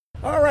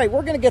All right,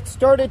 we're going to get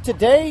started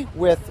today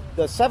with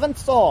the 7th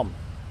Psalm,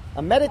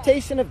 a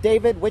meditation of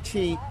David which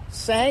he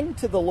sang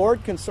to the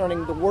Lord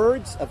concerning the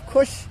words of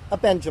Cush, a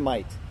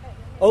Benjamite.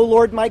 O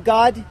Lord my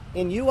God,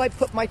 in you I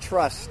put my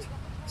trust.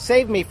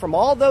 Save me from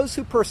all those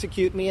who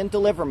persecute me and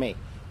deliver me,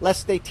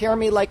 lest they tear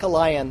me like a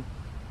lion,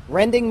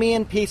 rending me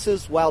in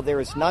pieces while there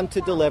is none to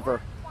deliver.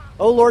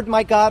 O Lord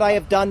my God, I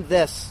have done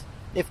this.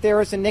 If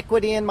there is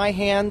iniquity in my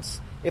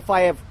hands, if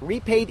I have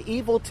repaid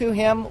evil to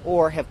him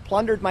or have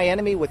plundered my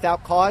enemy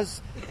without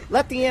cause,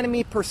 let the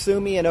enemy pursue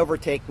me and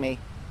overtake me.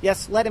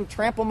 Yes, let him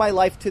trample my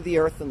life to the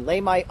earth and lay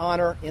my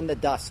honor in the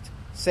dust.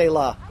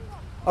 Selah.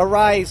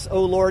 Arise,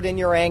 O Lord, in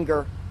your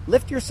anger.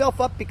 Lift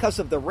yourself up because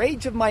of the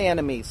rage of my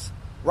enemies.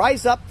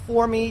 Rise up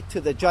for me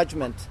to the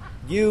judgment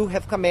you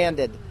have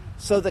commanded.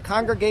 So the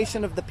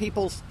congregation of the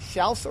peoples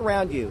shall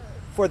surround you.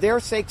 For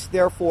their sakes,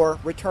 therefore,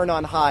 return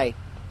on high.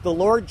 The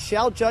Lord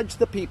shall judge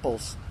the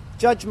peoples.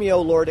 Judge me,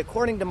 O Lord,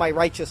 according to my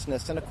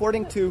righteousness and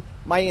according to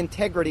my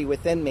integrity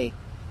within me.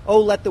 O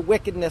let the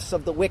wickedness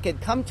of the wicked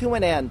come to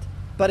an end,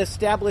 but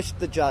establish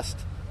the just.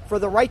 For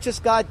the righteous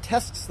God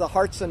tests the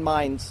hearts and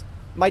minds.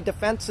 My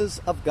defense is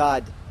of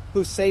God,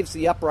 who saves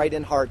the upright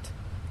in heart.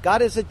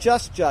 God is a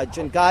just judge,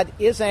 and God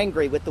is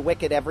angry with the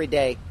wicked every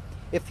day.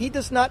 If he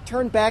does not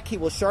turn back, he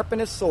will sharpen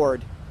his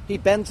sword. He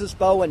bends his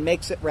bow and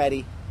makes it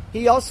ready.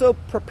 He also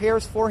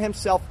prepares for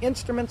himself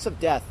instruments of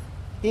death.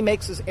 He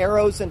makes his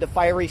arrows into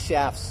fiery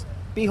shafts.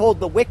 Behold,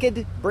 the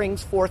wicked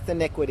brings forth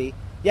iniquity.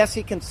 Yes,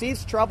 he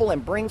conceives trouble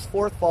and brings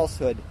forth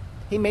falsehood.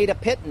 He made a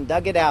pit and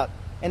dug it out,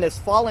 and has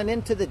fallen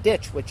into the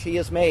ditch which he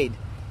has made.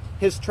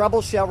 His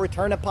trouble shall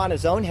return upon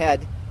his own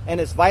head, and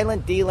his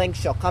violent dealing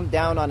shall come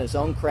down on his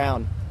own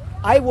crown.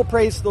 I will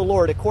praise the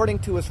Lord according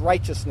to his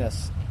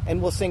righteousness,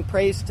 and will sing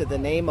praise to the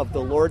name of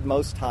the Lord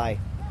Most High.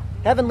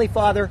 Heavenly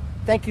Father,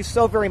 thank you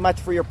so very much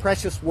for your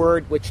precious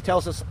word, which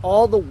tells us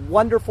all the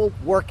wonderful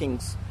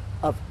workings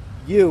of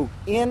you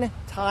in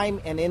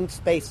time and in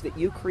space that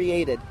you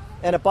created.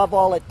 And above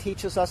all, it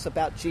teaches us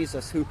about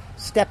Jesus, who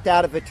stepped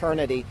out of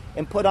eternity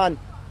and put on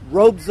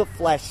robes of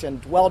flesh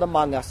and dwelt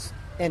among us.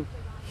 And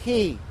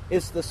he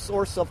is the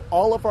source of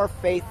all of our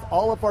faith,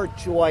 all of our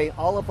joy,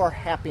 all of our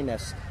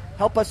happiness.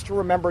 Help us to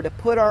remember to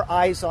put our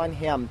eyes on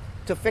him,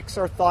 to fix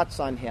our thoughts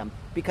on him,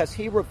 because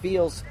he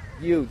reveals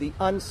you, the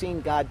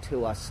unseen God,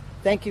 to us.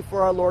 Thank you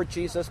for our Lord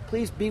Jesus.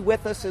 Please be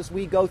with us as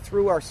we go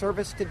through our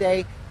service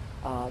today.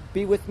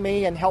 Be with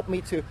me and help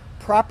me to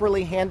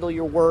properly handle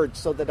your word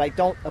so that I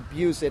don't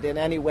abuse it in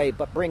any way,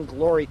 but bring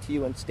glory to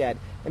you instead.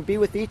 And be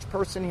with each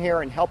person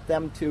here and help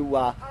them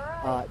to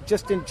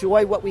just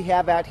enjoy what we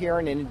have out here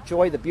and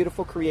enjoy the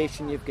beautiful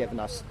creation you've given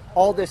us.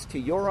 All this to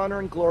your honor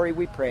and glory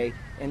we pray,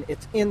 and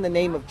it's in the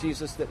name of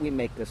Jesus that we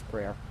make this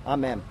prayer.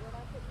 Amen.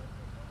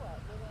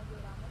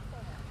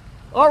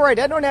 All right,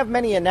 I don't have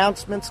many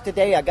announcements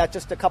today. I got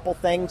just a couple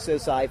things.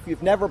 If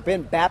you've never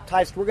been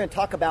baptized, we're going to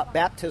talk about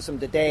baptism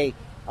today.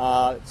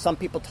 Some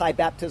people tie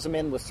baptism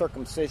in with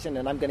circumcision,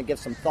 and I'm going to give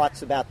some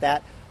thoughts about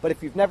that. But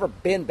if you've never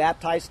been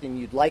baptized and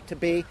you'd like to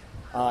be,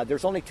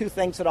 there's only two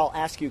things that I'll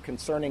ask you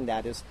concerning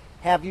that is,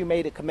 have you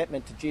made a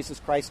commitment to Jesus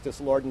Christ as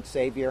Lord and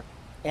Savior?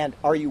 And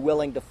are you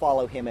willing to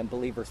follow him in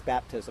believer's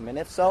baptism? And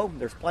if so,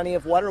 there's plenty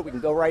of water. We can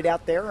go right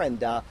out there and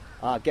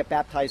get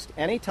baptized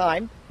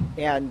anytime.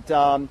 And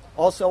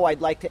also,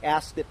 I'd like to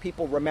ask that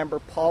people remember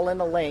Paul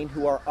and Elaine,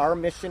 who are our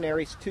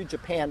missionaries to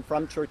Japan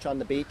from Church on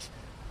the Beach,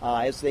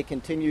 as they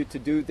continue to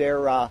do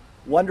their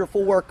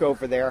wonderful work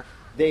over there.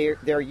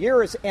 Their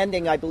year is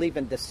ending, I believe,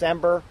 in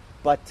December,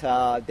 but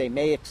they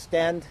may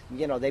extend.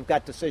 You know, they've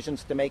got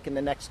decisions to make in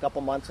the next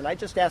couple months, and I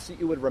just ask that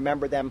you would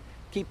remember them,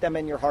 keep them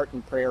in your heart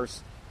and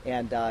prayers,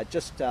 and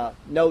just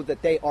know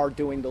that they are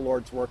doing the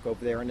Lord's work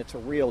over there, and it's a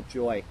real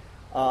joy.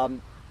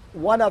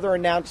 One other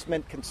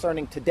announcement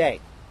concerning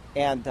today,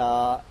 and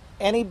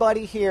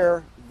anybody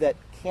here that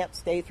can't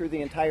stay through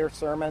the entire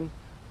sermon,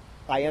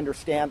 I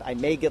understand. I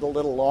may get a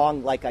little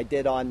long like I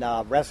did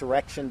on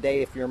Resurrection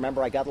Day. If you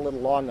remember, I got a little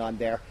long on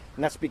there.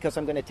 And that's because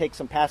I'm going to take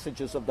some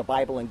passages of the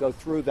Bible and go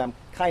through them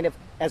kind of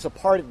as a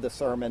part of the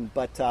sermon.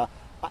 But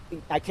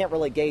I can't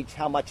really gauge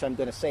how much I'm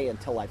going to say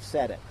until I've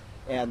said it.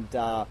 And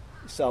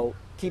so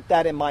keep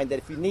that in mind, that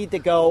if you need to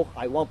go,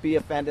 I won't be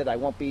offended. I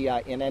won't be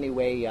in any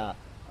way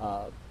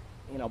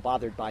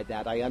bothered by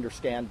that. I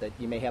understand that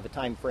you may have a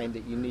time frame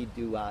that you need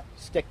to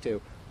stick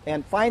to.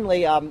 And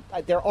finally,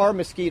 there are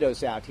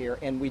mosquitoes out here,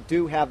 and we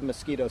do have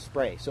mosquito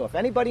spray. So if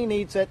anybody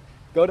needs it,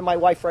 go to my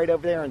wife right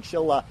over there, and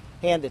she'll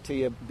hand it to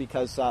you,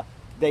 because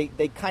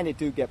they kind of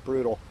do get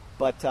brutal.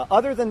 But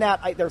other than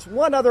that, there's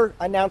one other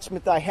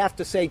announcement that I have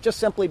to say, just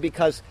simply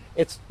because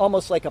it's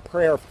almost like a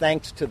prayer of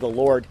thanks to the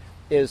Lord,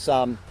 is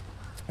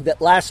that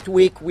last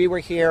week we were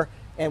here,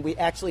 and we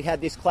actually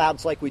had these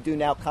clouds like we do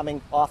now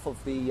coming off of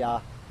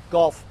the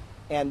Gulf,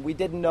 and we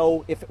didn't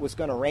know if it was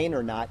going to rain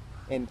or not.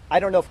 And I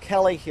don't know if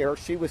Kelly here,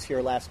 she was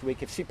here last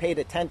week, if she paid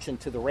attention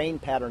to the rain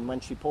pattern when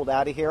she pulled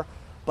out of here.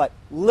 But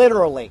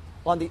literally,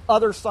 on the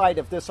other side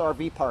of this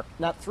RV park,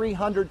 not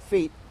 300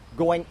 feet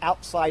going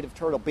outside of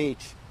Turtle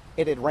Beach,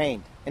 it had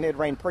rained. And it had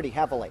rained pretty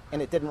heavily.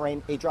 And it didn't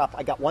rain a drop.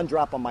 I got one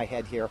drop on my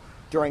head here.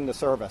 during the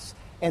service.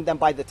 And then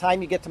by the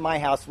time you get to my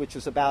house, which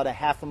is about a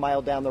half a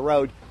mile down the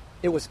road,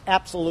 it was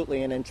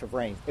absolutely an inch of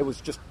rain.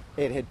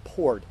 It had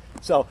poured.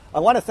 So I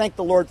want to thank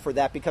the Lord for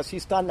that, because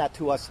he's done that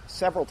to us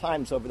several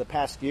times over the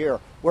past year,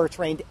 where it's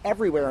rained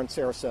everywhere in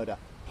Sarasota.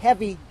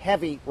 Heavy,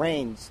 heavy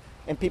rains.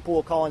 And people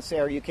will call and say,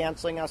 are you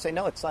canceling? I'll say,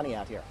 no, it's sunny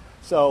out here.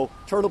 So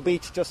Turtle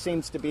Beach just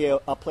seems to be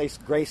a place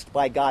graced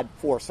by God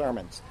for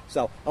sermons.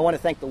 So I want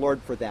to thank the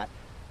Lord for that.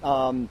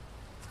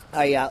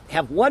 I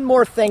have one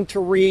more thing to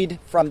read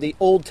from the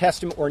Old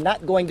Testament. We're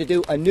not going to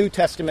do a New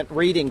Testament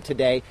reading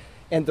today.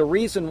 And the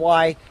reason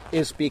why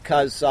is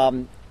because,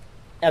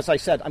 as I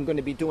said, I'm going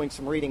to be doing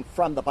some reading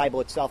from the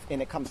Bible itself,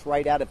 and it comes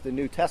right out of the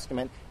New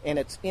Testament, and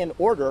it's in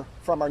order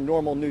from our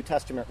normal New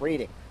Testament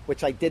reading,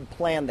 which I did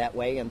plan that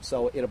way, and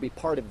so it'll be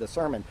part of the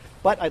sermon.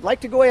 But I'd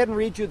like to go ahead and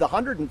read you the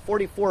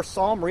 144th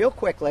Psalm real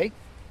quickly,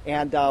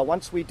 and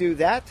once we do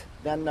that,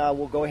 then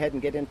we'll go ahead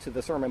and get into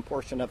the sermon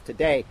portion of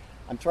today.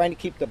 I'm trying to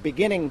keep the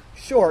beginning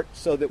short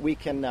so that we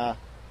can,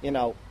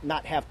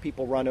 not have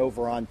people run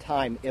over on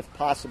time, if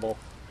possible,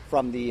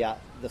 from the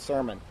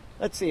sermon.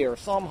 Let's see here,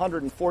 Psalm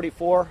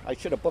 144. I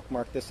should have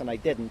bookmarked this, and I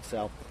didn't,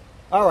 so.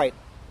 All right,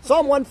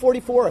 Psalm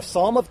 144, a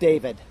Psalm of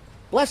David.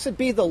 Blessed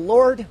be the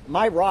Lord,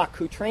 my rock,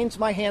 who trains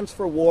my hands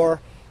for war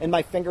and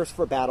my fingers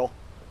for battle,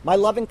 my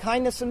loving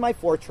kindness and my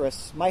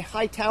fortress, my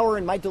high tower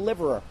and my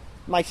deliverer,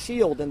 my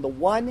shield and the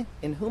one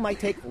in whom I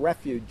take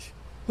refuge,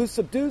 who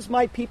subdues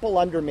my people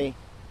under me.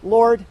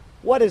 Lord,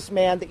 what is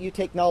man that you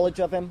take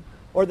knowledge of him,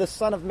 or the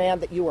son of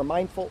man that you are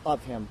mindful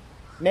of him?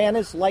 Man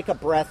is like a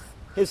breath.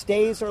 His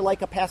days are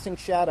like a passing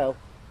shadow.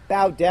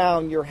 Bow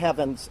down, your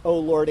heavens, O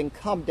Lord, and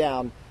come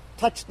down.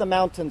 Touch the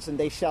mountains, and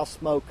they shall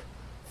smoke.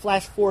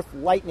 Flash forth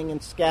lightning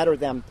and scatter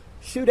them.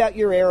 Shoot out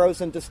your arrows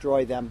and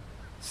destroy them.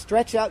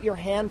 Stretch out your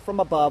hand from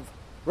above.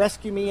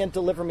 Rescue me and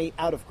deliver me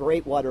out of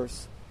great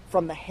waters.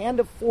 From the hand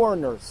of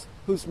foreigners,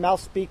 whose mouth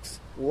speaks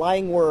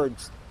lying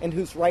words, and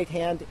whose right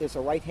hand is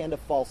a right hand of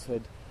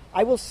falsehood.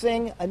 I will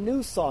sing a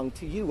new song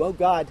to you, O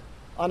God.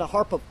 On a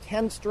harp of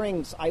 10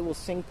 strings I will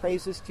sing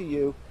praises to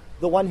you,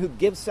 the one who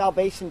gives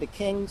salvation to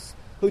kings,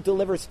 who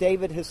delivers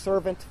David his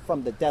servant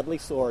from the deadly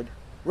sword.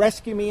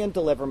 Rescue me and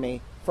deliver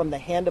me from the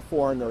hand of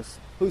foreigners,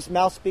 whose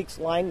mouth speaks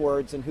lying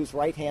words, and whose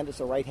right hand is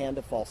a right hand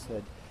of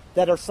falsehood.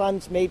 That our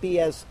sons may be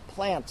as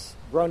plants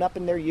grown up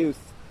in their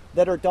youth,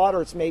 that our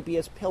daughters may be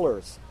as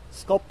pillars,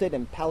 sculpted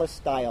in palace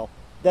style,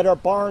 that our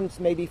barns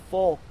may be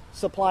full,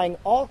 supplying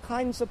all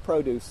kinds of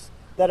produce,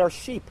 that our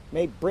sheep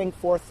may bring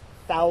forth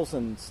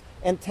thousands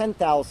and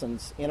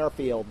 10,000s in our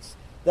fields,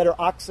 that our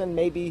oxen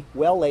may be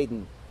well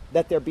laden,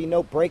 that there be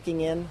no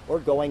breaking in or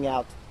going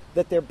out,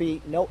 that there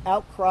be no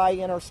outcry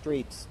in our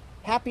streets.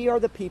 Happy are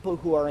the people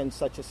who are in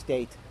such a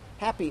state.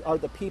 Happy are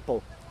the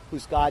people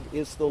whose God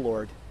is the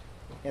Lord.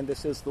 And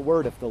this is the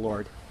word of the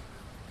Lord.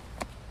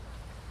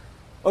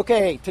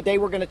 Okay, today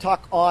we're going to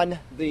talk on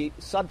the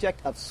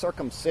subject of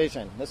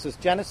circumcision. This is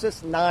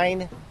Genesis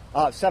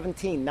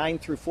 17, 9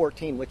 through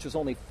 14, which is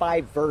only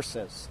 5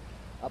 verses.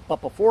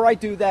 But before I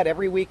do that,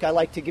 every week I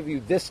like to give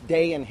you this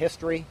day in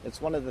history.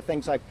 It's one of the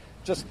things I've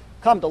just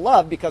come to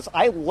love, because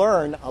I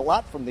learn a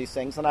lot from these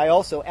things. And I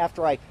also,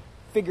 after I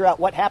figure out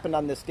what happened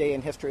on this day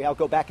in history, I'll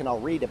go back and I'll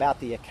read about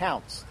the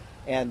accounts.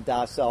 And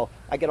so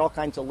I get all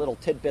kinds of little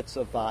tidbits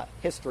of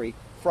history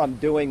from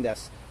doing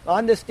this.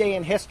 On this day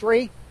in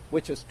history,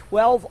 which is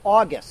 12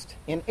 August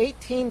in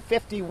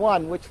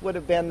 1851, which would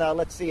have been,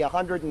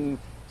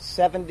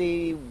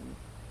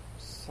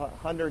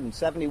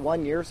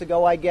 171 years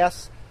ago, I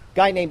guess.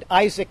 Guy named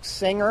Isaac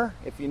Singer,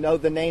 if you know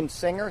the name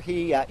Singer,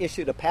 he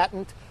issued a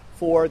patent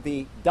for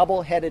the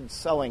double-headed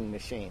sewing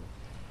machine.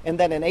 And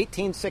then in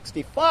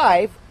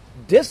 1865,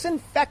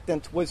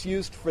 disinfectant was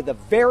used for the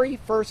very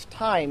first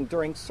time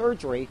during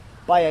surgery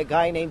by a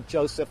guy named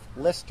Joseph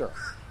Lister.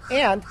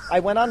 And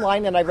I went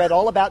online and I read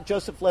all about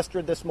Joseph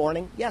Lister this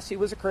morning. Yes, he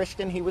was a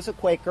Christian. He was a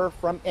Quaker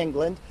from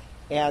England.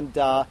 And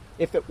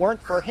if it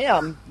weren't for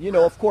him,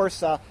 of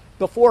course,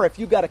 before, if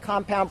you got a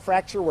compound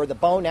fracture where the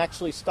bone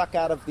actually stuck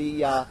out of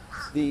the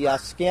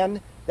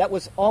skin, that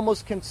was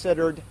almost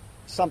considered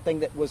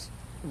something that was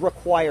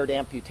required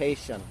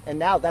amputation. And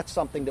now that's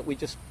something that we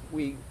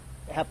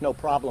have no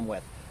problem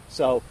with.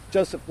 So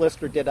Joseph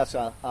Lister did us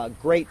a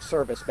great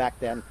service back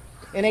then.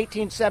 In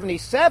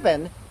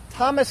 1877,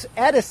 Thomas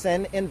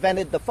Edison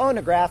invented the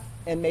phonograph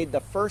and made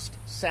the first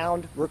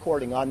sound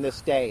recording on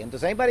this day. And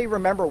does anybody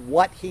remember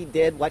what he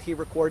did, what he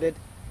recorded?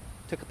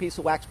 Took a piece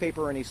of wax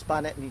paper and he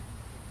spun it, and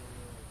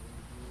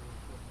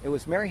it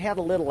was Mary Had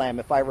a Little Lamb,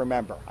 if I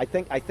remember. I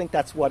think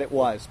that's what it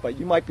was, but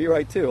you might be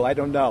right too. I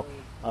don't know.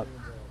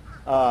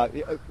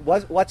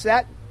 What's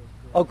that?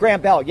 Oh,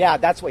 Graham Bell. Yeah,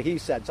 that's what he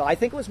said. So I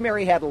think it was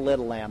Mary Had a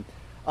Little Lamb.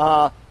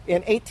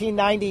 In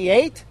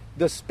 1898,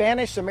 the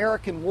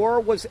Spanish-American War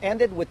was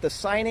ended with the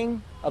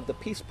signing of the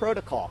Peace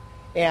Protocol.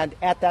 And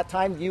at that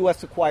time, the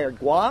U.S. acquired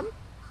Guam,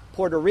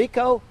 Puerto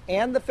Rico,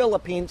 and the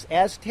Philippines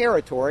as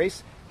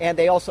territories, and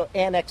they also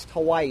annexed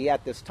Hawaii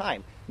at this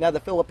time. Now, the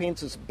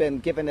Philippines has been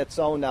given its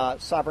own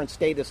sovereign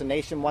state as a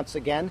nation once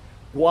again.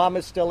 Guam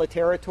is still a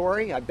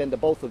territory. I've been to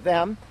both of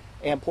them.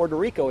 and Puerto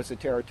Rico is a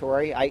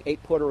territory. I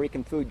ate Puerto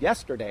Rican food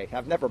yesterday.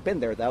 I've never been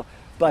there, though.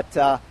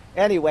 But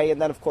anyway,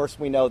 and then, of course,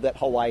 we know that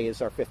Hawaii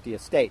is our 50th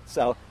state.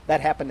 So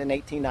that happened in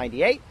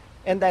 1898.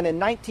 And then in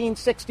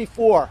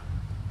 1964,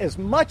 as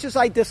much as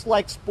I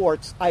dislike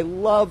sports, I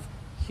love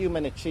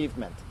human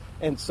achievement.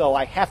 And so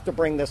I have to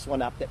bring this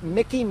one up, that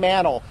Mickey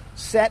Mantle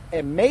set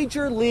a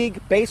Major League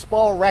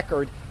Baseball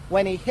record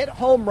when he hit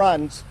home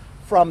runs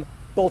from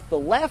both the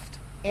left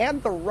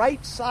and the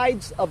right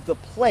sides of the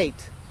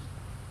plate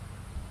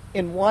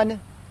in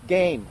one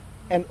game.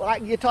 And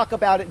you talk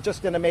about it,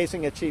 just an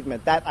amazing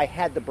achievement. That I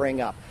had to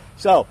bring up.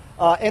 So,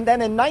 and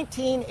then in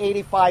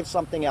 1985,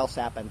 something else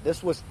happened.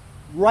 This was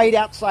right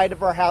outside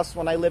of our house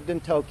when I lived in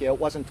Tokyo. It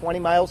wasn't 20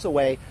 miles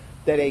away,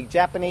 that a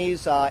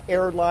Japanese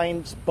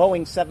Airlines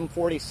Boeing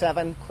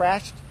 747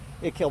 crashed.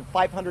 It killed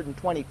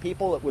 520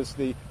 people. It was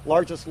the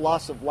largest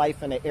loss of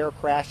life in an air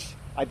crash,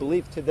 I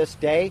believe, to this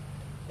day.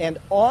 And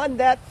on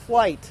that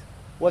flight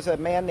was a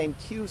man named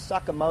Kyu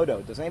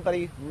Sakamoto. Does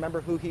anybody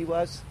remember who he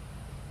was?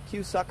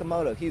 Kyu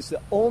Sakamoto. He's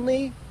the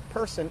only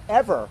person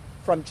ever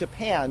from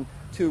Japan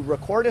to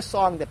record a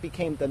song that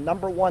became the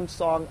 #1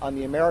 song on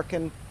the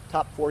American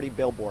Top 40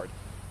 Billboard.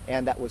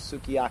 And that was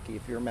Sukiyaki,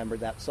 if you remember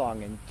that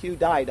song. And Q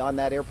died on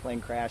that airplane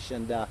crash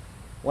and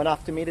went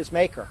off to meet his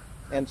maker.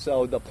 And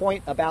so the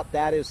point about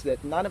that is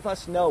that none of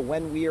us know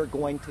when we are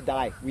going to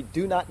die. We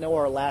do not know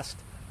our last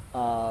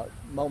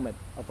moment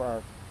of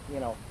our,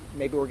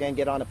 maybe we're going to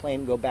get on a plane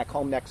and go back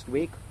home next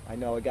week. I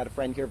know I got a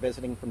friend here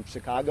visiting from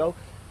Chicago.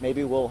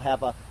 Maybe we'll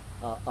have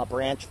a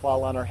branch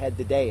fall on our head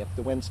today if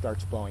the wind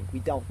starts blowing. We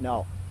don't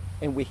know.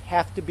 And we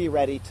have to be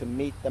ready to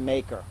meet the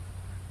maker.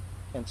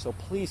 And so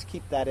please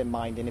keep that in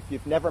mind. And if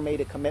you've never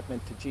made a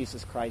commitment to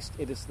Jesus Christ,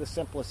 it is the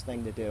simplest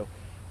thing to do.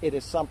 It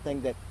is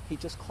something that he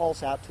just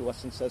calls out to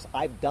us and says,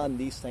 I've done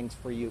these things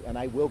for you, and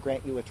I will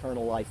grant you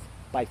eternal life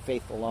by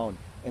faith alone.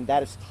 And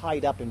that is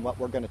tied up in what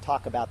we're going to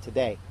talk about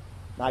today.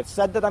 Now, I've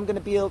said that I'm going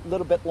to be a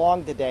little bit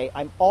long today.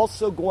 I'm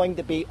also going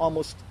to be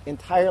almost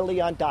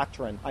entirely on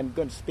doctrine. I'm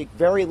going to speak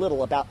very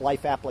little about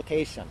life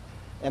application.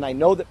 And I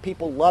know that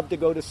people love to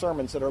go to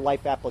sermons that are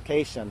life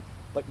application,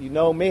 but you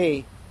know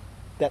me,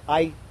 that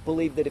I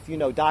believe that if you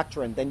know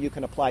doctrine, then you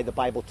can apply the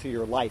Bible to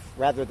your life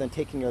rather than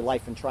taking your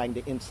life and trying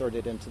to insert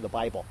it into the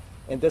Bible.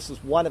 And this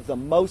is one of the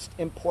most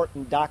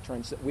important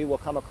doctrines that we will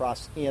come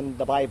across in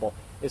the Bible,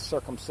 is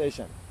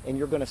circumcision. And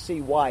you're going to see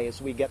why as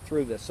we get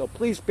through this. So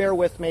please bear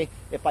with me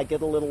if I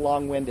get a little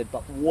long-winded,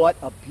 but what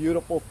a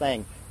beautiful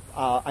thing.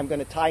 I'm going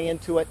to tie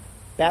into it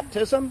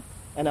baptism,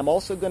 and I'm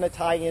also going to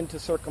tie into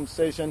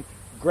circumcision,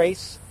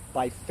 grace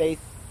by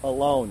faith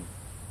alone,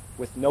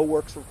 with no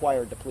works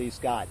required to please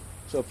God.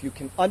 So if you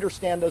can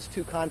understand those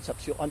two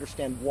concepts, you'll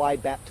understand why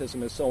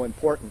baptism is so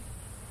important.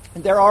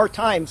 And there are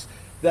times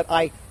that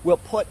I will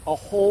put a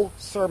whole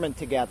sermon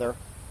together,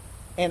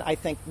 and I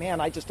think,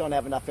 man, I just don't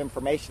have enough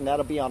information.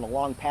 That'll be on a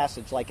long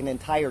passage, like an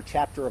entire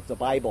chapter of the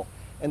Bible.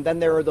 And then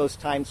there are those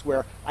times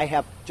where I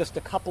have just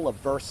a couple of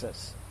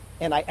verses,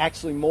 and I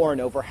actually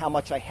mourn over how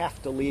much I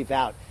have to leave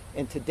out.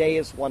 And today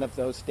is one of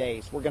those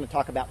days. We're going to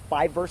talk about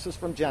 5 verses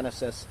from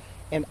Genesis,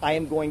 and I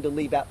am going to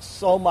leave out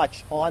so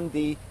much on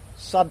the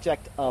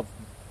subject of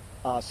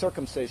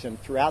circumcision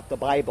throughout the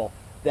Bible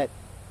that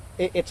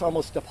it's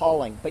almost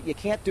appalling. But you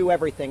can't do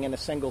everything in a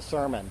single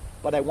sermon.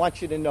 But I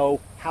want you to know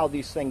how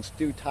these things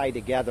do tie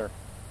together.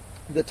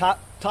 The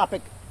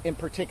topic in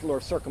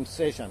particular,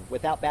 circumcision,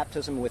 without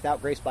baptism,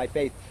 without grace by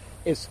faith,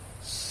 is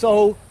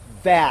so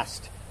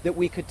vast that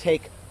we could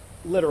take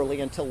literally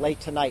until late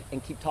tonight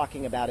and keep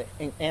talking about it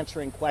and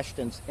answering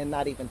questions and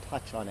not even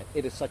touch on it.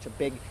 It is such a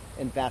big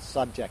and vast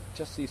subject,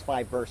 just these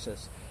 5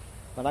 verses.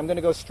 But I'm going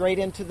to go straight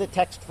into the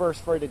text verse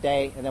for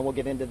today, and then we'll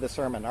get into the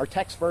sermon. Our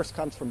text verse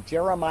comes from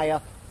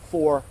Jeremiah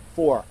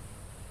 4:4.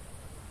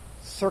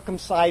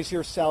 Circumcise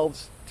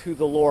yourselves to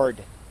the Lord,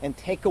 and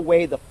take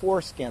away the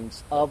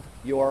foreskins of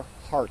your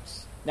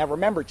hearts. Now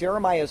remember,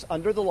 Jeremiah is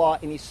under the law,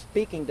 and he's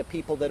speaking to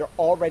people that are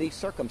already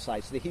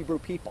circumcised, the Hebrew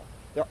people.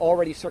 They're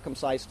already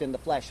circumcised in the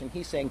flesh, and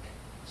he's saying,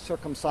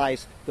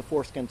 circumcise the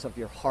foreskins of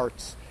your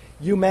hearts.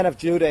 You men of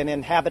Judah and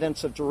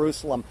inhabitants of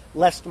Jerusalem,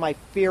 lest my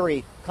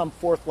fury come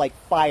forth like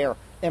fire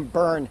and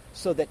burn,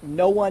 so that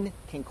no one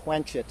can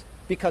quench it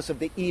because of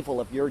the evil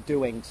of your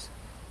doings.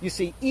 You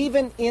see,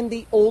 even in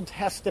the Old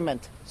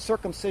Testament,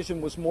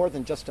 circumcision was more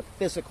than just a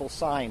physical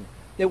sign.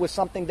 It was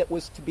something that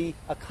was to be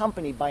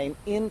accompanied by an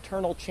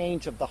internal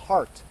change of the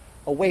heart,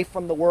 away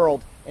from the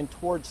world and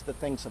towards the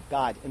things of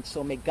God. And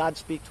so may God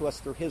speak to us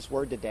through his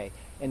word today,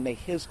 and may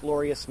his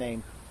glorious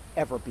name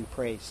ever be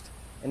praised.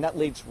 And that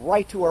leads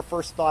right to our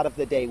first thought of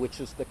the day, which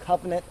is the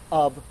covenant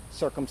of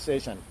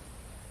circumcision.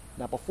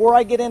 Now, before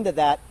I get into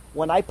that,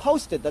 when I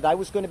posted that I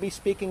was going to be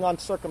speaking on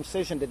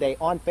circumcision today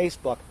on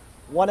Facebook,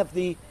 one of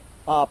the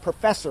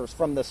professors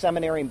from the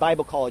seminary and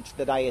Bible college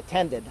that I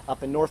attended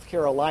up in North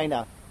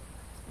Carolina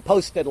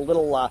posted a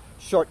little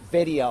short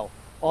video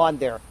on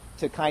there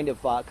to kind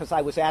of, because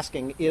I was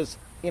asking, is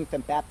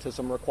infant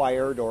baptism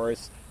required, or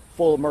is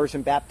full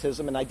immersion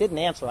baptism? And I didn't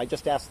answer. I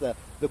just asked the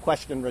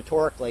question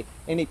rhetorically.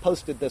 And he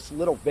posted this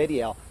little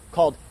video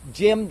called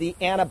Jim the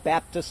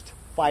Anabaptist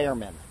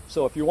firemen.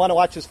 So if you want to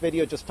watch this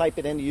video, just type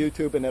it into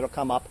YouTube and it'll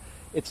come up.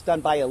 It's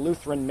done by a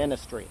Lutheran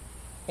ministry.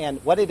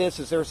 And what it is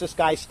there's this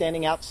guy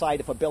standing outside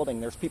of a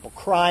building. There's people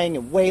crying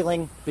and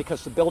wailing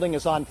because the building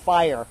is on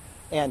fire,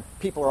 and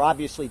people are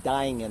obviously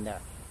dying in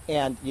there.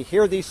 And you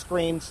hear these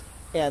screams,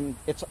 and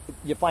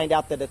you find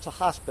out that it's a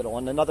hospital.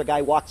 And another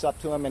guy walks up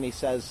to him and he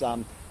says,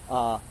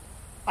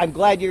 I'm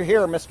glad you're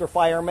here, Mr.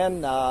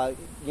 Fireman.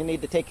 You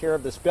need to take care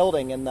of this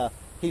building. And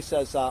he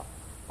says,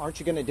 aren't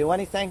you going to do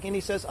anything? And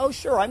he says, oh,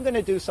 sure, I'm going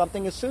to do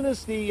something. As soon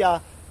as the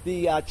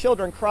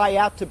children cry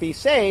out to be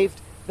saved,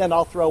 then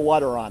I'll throw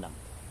water on them.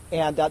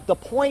 And the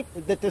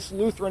point that this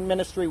Lutheran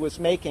ministry was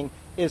making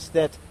is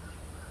that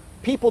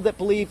people that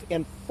believe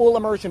in full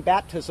immersion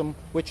baptism,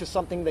 which is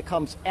something that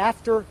comes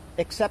after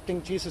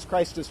accepting Jesus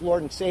Christ as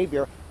Lord and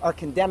Savior, are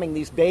condemning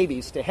these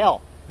babies to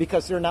hell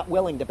because they're not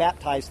willing to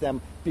baptize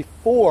them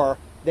before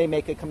they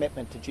make a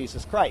commitment to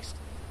Jesus Christ.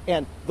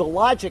 And the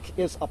logic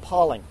is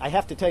appalling. I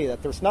have to tell you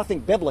that there's nothing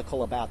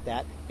biblical about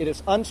that. It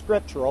is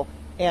unscriptural,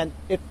 and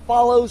it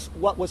follows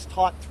what was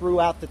taught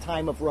throughout the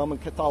time of Roman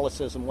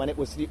Catholicism when it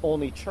was the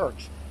only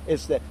church,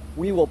 is that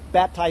we will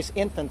baptize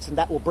infants and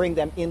that will bring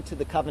them into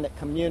the covenant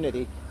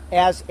community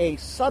as a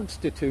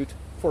substitute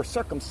for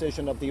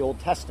circumcision of the Old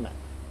Testament.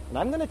 And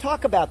I'm going to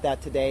talk about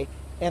that today,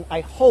 and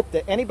I hope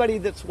that anybody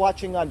that's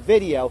watching on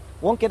video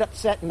won't get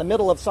upset in the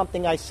middle of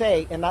something I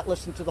say and not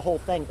listen to the whole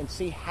thing and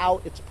see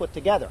how it's put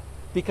together.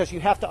 Because you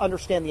have to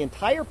understand the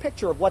entire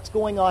picture of what's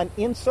going on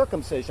in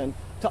circumcision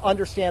to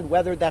understand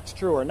whether that's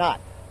true or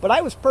not. But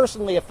I was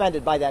personally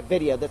offended by that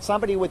video, that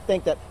somebody would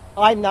think that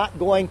I'm not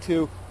going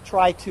to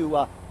try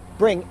to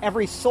bring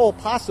every soul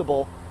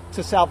possible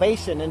to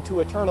salvation and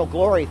to eternal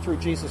glory through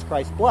Jesus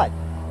Christ's blood.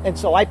 And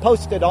so I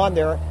posted on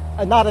there,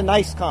 not a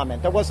nice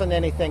comment. There wasn't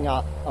anything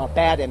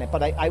bad in it,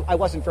 but I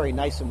wasn't very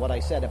nice in what I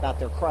said about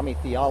their crummy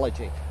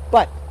theology.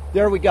 But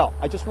there we go.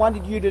 I just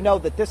wanted you to know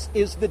that this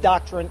is the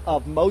doctrine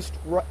of most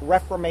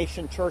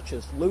Reformation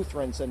churches,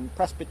 Lutherans and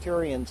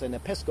Presbyterians and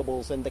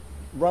Episcopals and the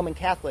Roman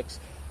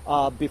Catholics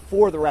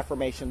before the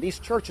Reformation. These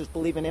churches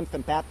believe in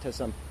infant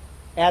baptism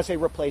as a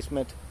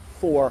replacement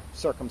for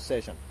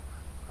circumcision.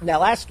 Now,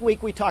 last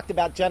week we talked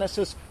about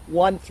Genesis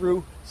 1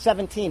 through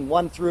 17,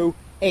 1 through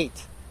 8.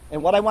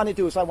 And what I want to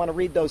do is I want to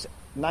read those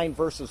 9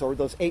 verses or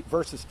those 8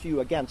 verses to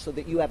you again so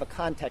that you have a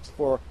context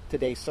for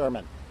today's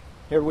sermon.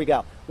 Here we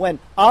go. When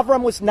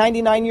Avram was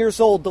 99 years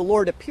old, the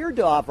Lord appeared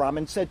to Avram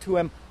and said to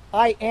him,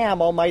 I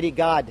am Almighty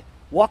God.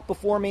 Walk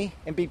before me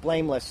and be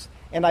blameless,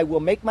 and I will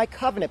make my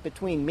covenant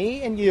between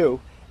me and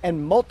you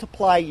and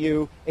multiply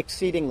you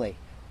exceedingly.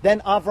 Then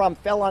Avram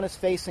fell on his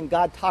face, and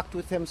God talked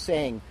with him,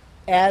 saying,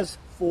 As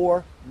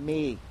for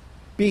me,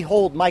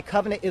 behold, my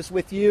covenant is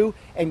with you,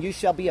 and you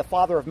shall be a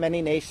father of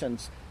many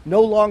nations.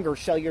 No longer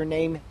shall your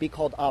name be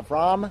called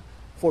Avram,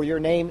 for your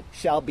name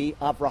shall be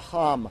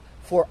Abraham.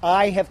 For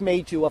I have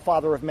made you a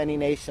father of many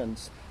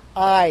nations.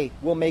 I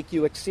will make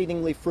you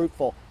exceedingly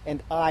fruitful,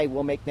 and I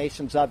will make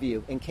nations of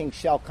you, and kings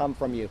shall come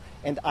from you.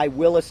 And I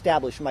will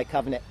establish my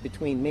covenant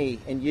between me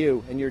and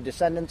you and your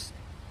descendants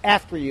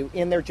after you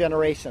in their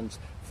generations,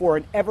 for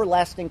an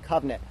everlasting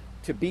covenant,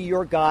 to be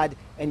your God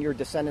and your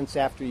descendants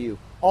after you.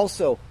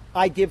 Also,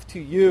 I give to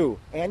you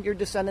and your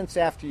descendants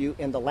after you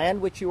in the land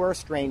which you are a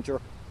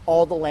stranger,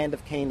 all the land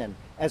of Canaan,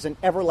 as an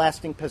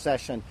everlasting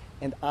possession,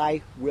 and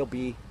I will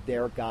be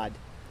their God.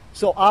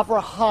 So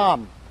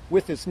Abraham,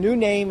 with his new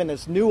name and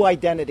his new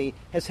identity,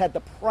 has had the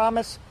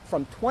promise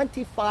from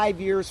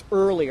 25 years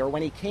earlier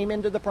when he came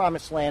into the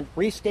promised land,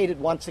 restated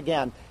once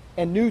again,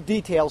 and new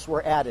details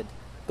were added.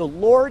 The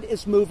Lord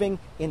is moving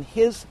in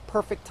his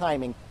perfect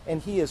timing,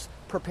 and he is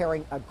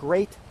preparing a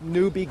great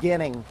new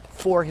beginning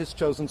for his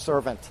chosen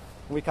servant.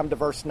 We come to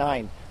verse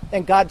 9.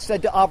 And God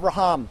said to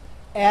Abraham,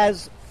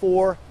 As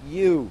for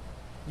you,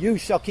 you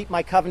shall keep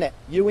my covenant,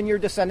 you and your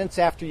descendants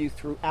after you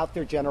throughout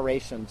their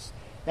generations.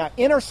 Now,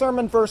 in our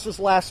sermon verses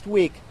last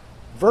week,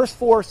 verse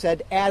 4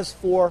 said, As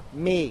for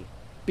me,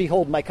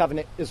 behold, my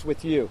covenant is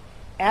with you.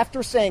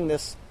 After saying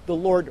this, the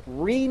Lord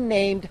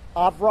renamed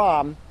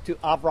Avram to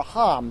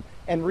Abraham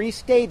and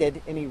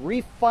restated, and he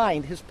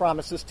refined his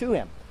promises to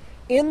him.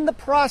 In the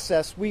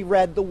process, we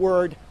read the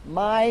word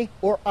my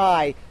or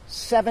I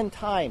 7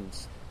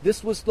 times.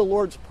 This was the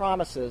Lord's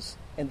promises,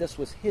 and this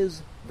was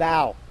his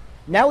vow.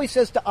 Now he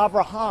says to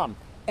Abraham,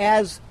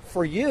 As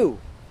for you,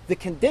 the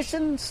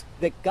conditions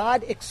that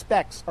God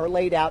expects are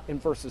laid out in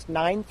verses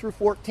 9 through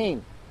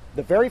 14.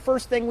 The very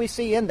first thing we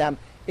see in them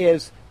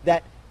is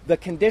that the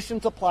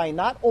conditions apply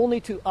not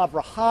only to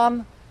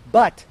Abraham,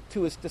 but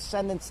to his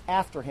descendants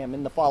after him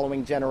in the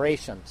following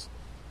generations.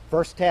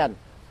 Verse 10,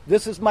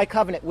 This is my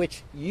covenant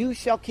which you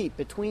shall keep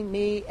between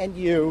me and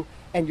you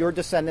and your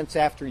descendants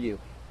after you.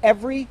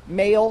 Every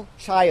male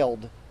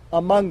child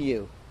among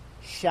you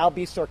shall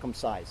be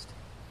circumcised.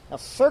 Now,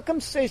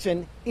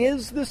 circumcision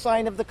is the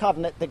sign of the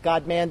covenant that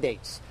God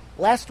mandates.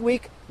 Last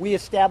week, we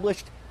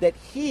established that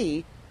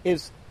he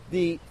is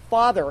the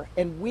father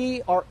and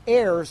we are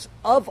heirs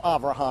of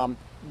Abraham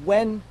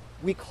when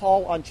we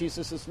call on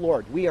Jesus as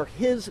Lord. We are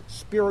his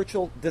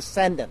spiritual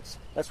descendants.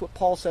 That's what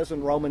Paul says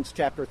in Romans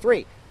chapter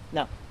 3.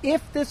 Now,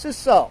 if this is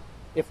so,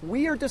 If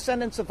we are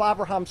descendants of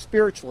Abraham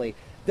spiritually,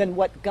 then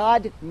what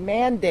God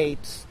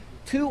mandates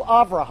to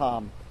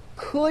Abraham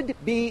could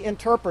be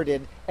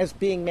interpreted as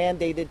being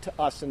mandated to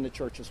us in the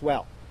church as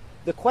well.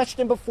 The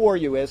question before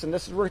you is, and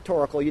this is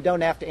rhetorical, you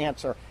don't have to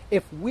answer,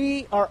 if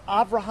we are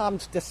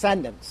Abraham's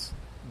descendants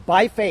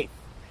by faith,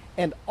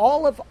 and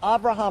all of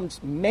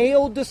Abraham's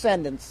male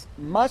descendants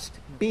must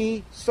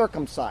be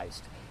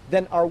circumcised,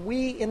 then are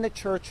we in the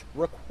church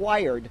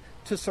required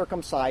to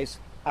circumcise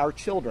our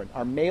children,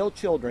 our male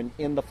children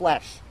in the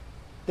flesh?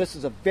 This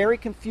is a very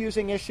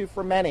confusing issue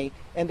for many,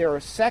 and there are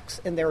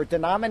sects and there are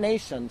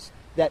denominations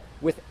that,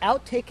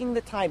 without taking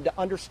the time to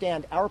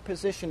understand our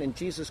position in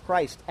Jesus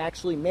Christ,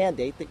 actually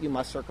mandate that you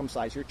must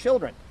circumcise your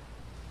children.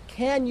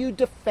 Can you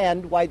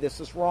defend why this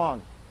is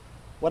wrong?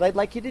 What I'd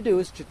like you to do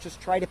is to just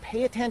try to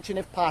pay attention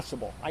if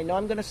possible. I know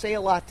I'm going to say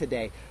a lot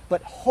today,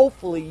 but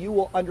hopefully you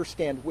will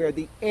understand where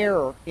the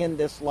error in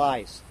this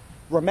lies.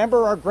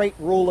 Remember our great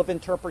rule of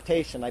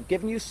interpretation. I've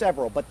given you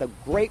several, but the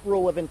great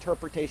rule of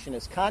interpretation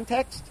is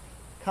context,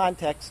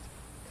 context,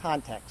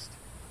 context.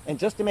 And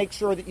just to make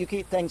sure that you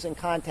keep things in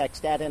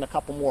context, add in a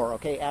couple more,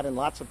 okay? Add in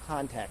lots of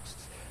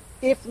contexts.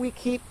 If we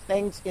keep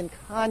things in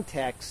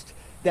context,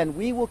 then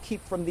we will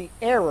keep from the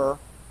error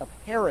of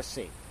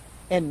heresy.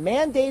 And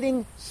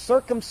mandating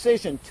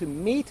circumcision to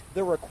meet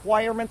the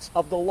requirements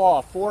of the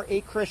law for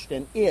a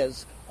Christian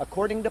is,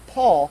 according to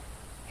Paul,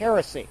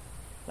 heresy.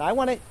 Now, I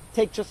want to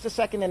take just a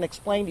second and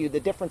explain to you the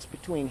difference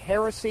between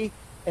heresy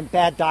and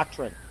bad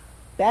doctrine.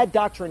 Bad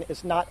doctrine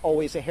is not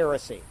always a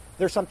heresy.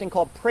 There's something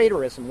called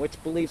preterism,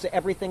 which believes that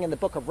everything in the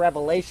book of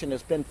Revelation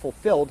has been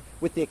fulfilled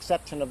with the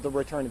exception of the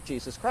return of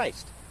Jesus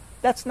Christ.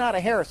 That's not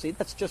a heresy.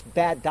 That's just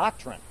bad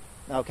doctrine.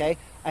 Okay?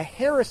 A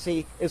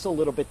heresy is a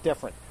little bit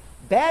different.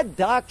 Bad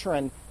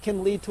doctrine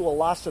can lead to a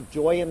loss of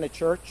joy in the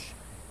church,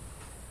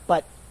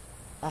 but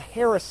a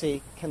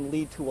heresy can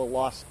lead to a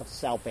loss of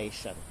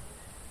salvation.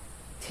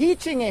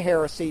 Teaching a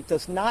heresy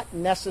does not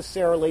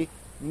necessarily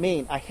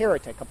mean a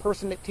heretic. A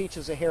person that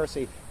teaches a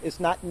heresy is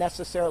not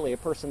necessarily a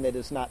person that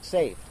is not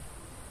saved.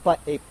 But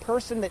a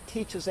person that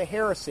teaches a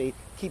heresy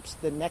keeps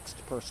the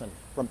next person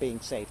from being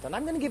saved. And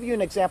I'm going to give you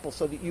an example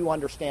so that you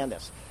understand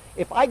this.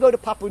 If I go to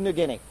Papua New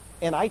Guinea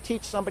and I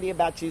teach somebody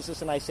about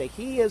Jesus and I say,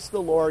 He is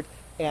the Lord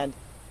and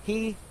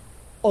He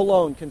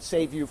alone can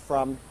save you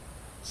from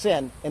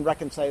sin and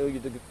reconcile you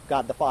to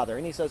God the Father.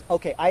 And he says,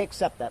 okay, I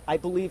accept that. I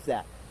believe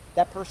that.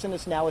 That person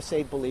is now a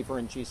saved believer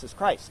in Jesus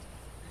Christ.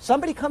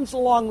 Somebody comes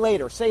along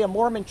later, say a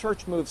Mormon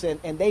church moves in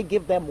and they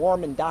give them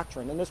Mormon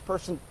doctrine, and this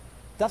person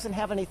doesn't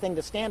have anything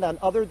to stand on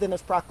other than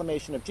his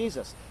proclamation of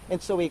Jesus.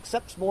 And so he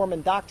accepts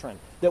Mormon doctrine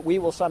that we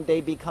will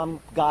someday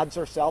become gods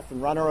ourselves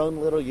and run our own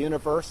little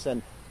universe,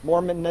 and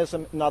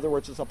Mormonism, in other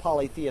words, is a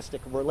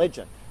polytheistic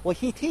religion. Well,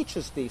 he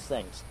teaches these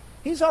things.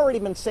 He's already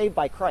been saved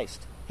by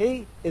Christ.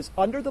 He is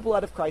under the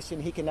blood of Christ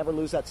and he can never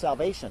lose that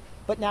salvation.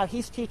 But now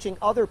he's teaching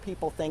other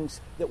people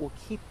things that will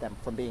keep them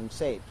from being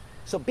saved.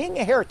 So being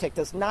a heretic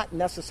does not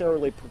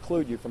necessarily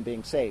preclude you from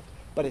being saved,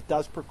 but it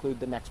does preclude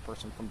the next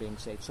person from being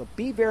saved. So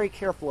be very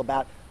careful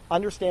about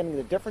understanding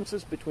the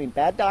differences between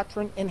bad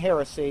doctrine and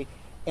heresy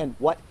and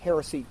what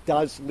heresy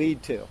does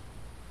lead to.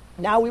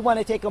 Now we want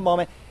to take a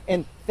moment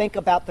and think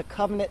about the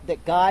covenant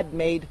that God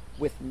made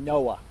with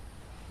Noah.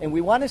 And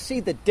we want to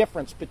see the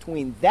difference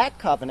between that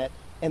covenant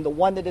and the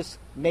one that is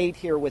made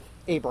here with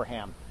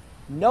Abraham.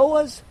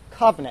 Noah's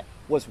covenant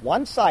was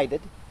one-sided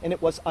and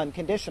it was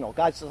unconditional.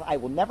 God says, I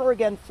will never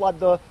again flood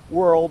the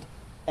world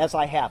as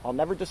I have. I'll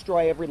never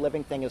destroy every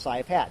living thing as I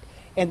have had.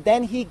 And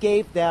then he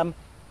gave them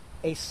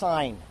a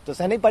sign. Does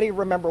anybody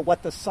remember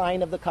what the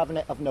sign of the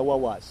covenant of Noah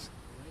was?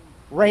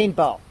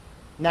 Rainbow.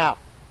 Now,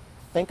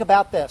 think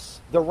about this.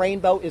 The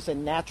rainbow is a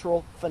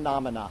natural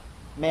phenomena.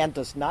 Man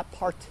does not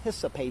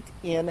participate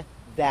in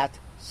that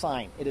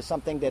sign. It is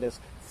something that is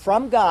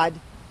from God,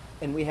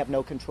 and we have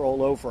no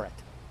control over it.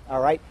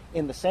 All right?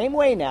 In the same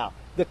way now,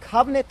 the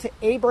covenant to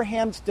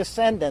Abraham's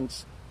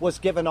descendants was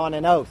given on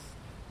an oath.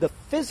 The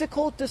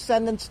physical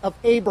descendants of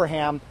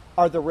Abraham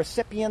are the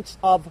recipients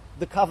of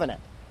the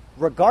covenant.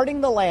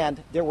 Regarding the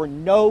land, there were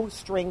no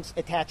strings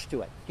attached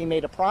to it. He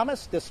made a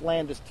promise, this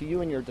land is to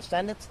you and your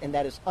descendants, and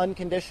that is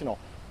unconditional.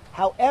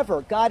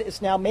 However, God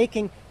is now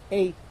making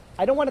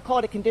I don't want to call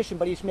it a condition,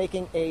 but he's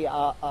making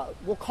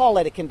we'll call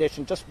it a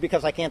condition just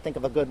because I can't think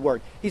of a good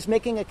word. He's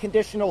making a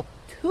conditional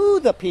to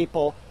the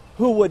people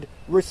who would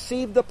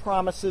receive the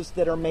promises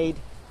that are made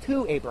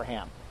to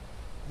Abraham.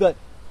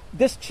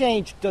 This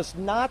change does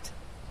not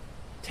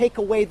take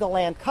away the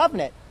land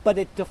covenant, but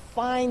it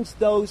defines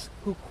those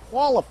who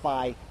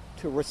qualify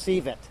to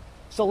receive it.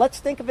 So let's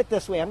think of it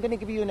this way. I'm going to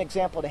give you an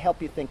example to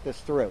help you think this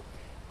through.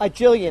 A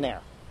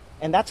jillionaire.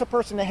 And that's a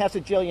person that has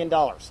 $1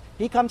 jillion.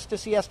 He comes to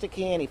Siesta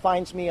Key and he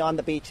finds me on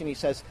the beach and he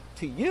says,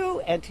 to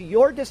you and to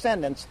your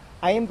descendants,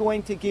 I am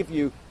going to give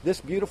you this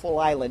beautiful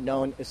island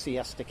known as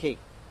Siesta Key.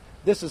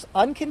 This is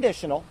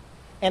unconditional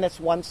and it's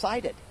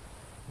one-sided.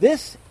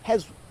 This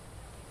has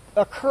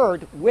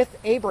occurred with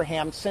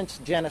Abraham since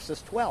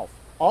Genesis 12.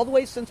 All the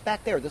way since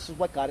back there, this is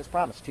what God has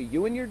promised. To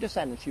you and your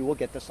descendants, you will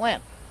get this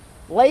land.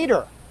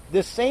 Later,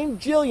 This same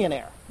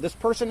jillionaire, this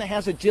person that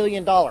has $1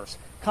 jillion,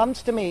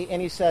 comes to me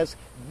and he says,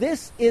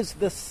 this is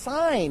the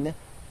sign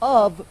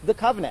of the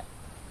covenant.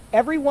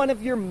 Every one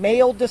of your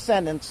male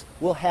descendants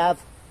will have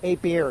a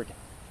beard.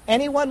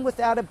 Anyone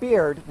without a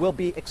beard will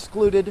be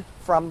excluded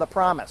from the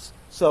promise.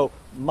 So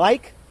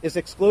Mike is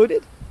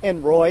excluded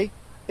and Roy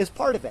is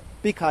part of it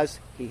because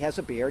he has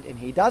a beard and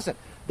he doesn't.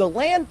 The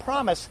land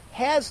promise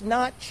has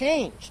not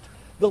changed.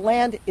 The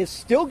land is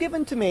still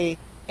given to me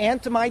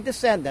and to my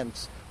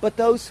descendants, but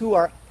those who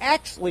are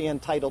actually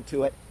entitled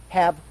to it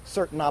have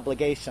certain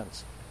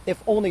obligations.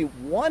 If only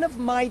one of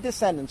my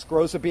descendants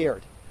grows a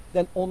beard,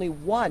 then only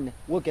one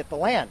will get the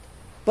land.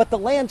 But the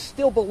land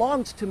still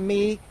belongs to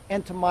me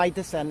and to my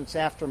descendants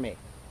after me.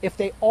 If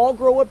they all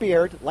grow a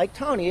beard, like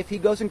Tony, if he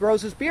goes and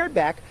grows his beard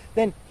back,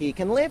 then he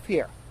can live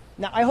here.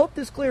 Now, I hope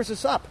this clears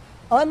us up.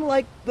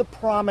 Unlike the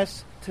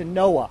promise to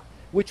Noah,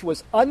 which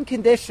was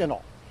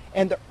unconditional,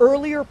 and the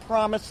earlier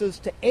promises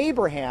to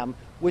Abraham,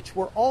 which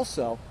were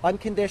also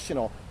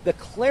unconditional, the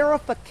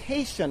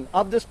clarification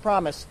of this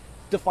promise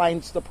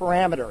defines the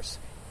parameters,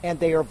 and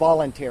they are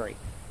voluntary.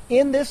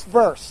 In this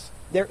verse,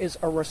 there is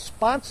a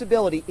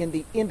responsibility in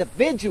the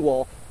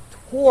individual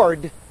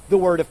toward the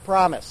word of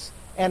promise.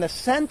 And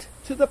assent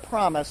to the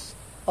promise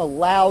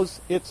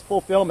allows its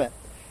fulfillment.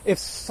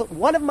 If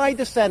one of my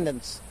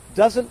descendants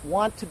doesn't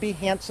want to be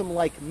handsome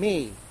like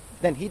me,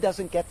 then he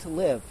doesn't get to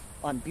live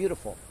on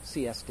beautiful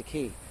Siesta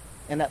Key.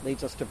 And that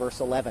leads us to verse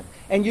 11.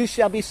 And you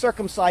shall be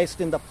circumcised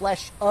in the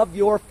flesh of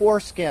your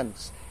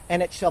foreskins,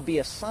 and it shall be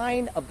a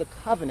sign of the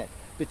covenant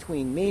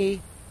between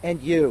me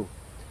and you.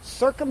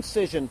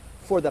 Circumcision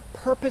for the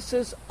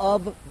purposes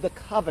of the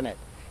covenant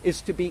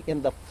is to be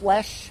in the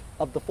flesh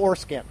of the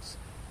foreskins.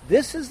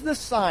 This is the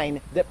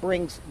sign that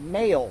brings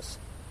males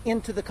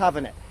into the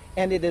covenant,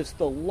 and it is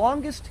the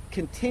longest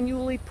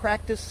continually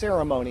practiced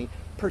ceremony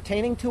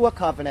pertaining to a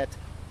covenant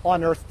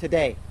on earth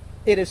today.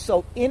 It is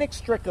so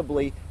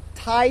inextricably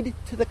tied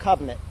to the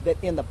covenant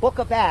that in the book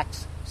of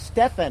Acts,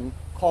 Stephen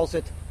calls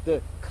it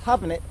the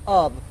covenant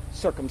of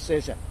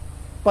circumcision.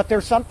 But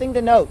there's something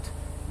to note.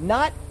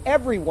 Not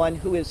everyone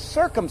who is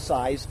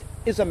circumcised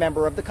is a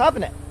member of the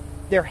covenant.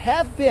 There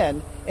have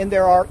been, and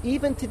there are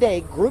even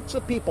today, groups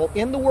of people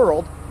in the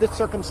world that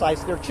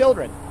circumcise their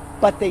children,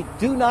 but they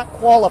do not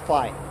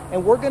qualify.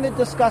 And we're going to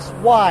discuss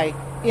why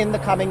in the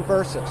coming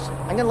verses.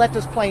 I'm going to let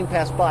this plane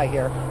pass by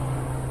here.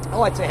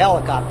 Oh, it's a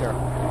helicopter.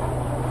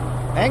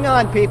 Hang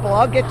on, people.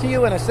 I'll get to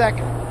you in a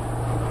second.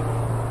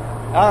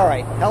 All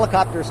right,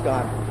 helicopter's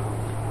gone.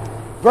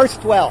 Verse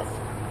 12.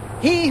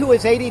 He who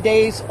is 8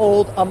 days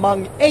old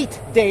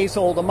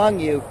among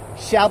you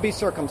shall be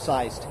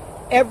circumcised.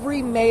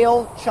 Every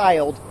male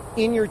child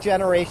in your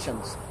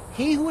generations.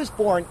 He who is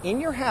born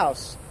in your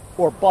house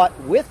or bought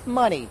with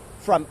money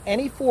from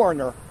any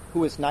foreigner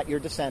who is not your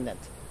descendant.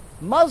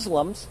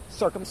 Muslims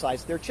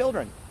circumcise their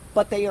children,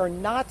 but they are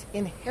not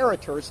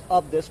inheritors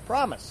of this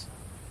promise.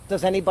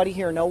 Does anybody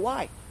here know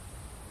why?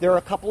 There are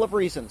a couple of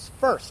reasons.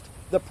 First,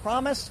 the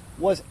promise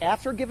was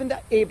after given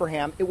to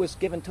Abraham, it was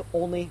given to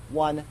only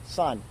one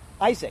son,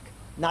 Isaac,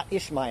 not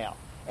Ishmael.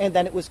 And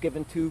then it was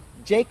given to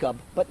Jacob,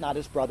 but not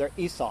his brother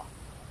Esau.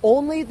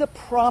 Only the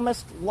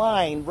promised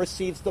line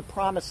receives the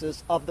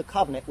promises of the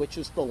covenant, which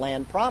is the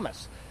land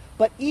promise.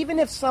 But even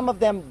if some of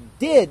them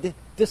did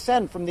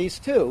descend from these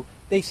two,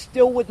 they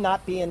still would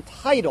not be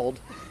entitled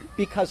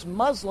because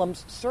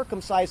Muslims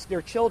circumcise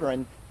their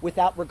children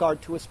without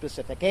regard to a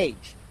specific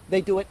age.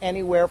 They do it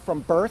anywhere from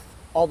birth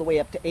all the way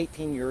up to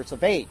 18 years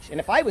of age. And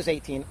if I was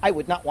 18, I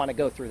would not want to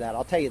go through that,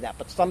 I'll tell you that.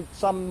 But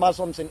some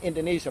Muslims in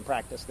Indonesia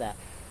practice that.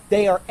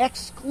 They are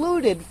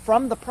excluded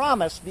from the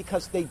promise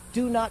because they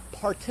do not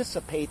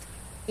participate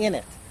in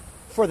it.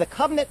 For the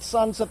covenant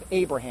sons of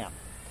Abraham,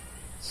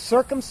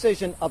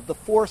 circumcision of the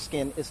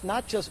foreskin is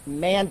not just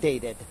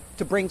mandated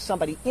to bring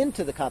somebody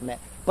into the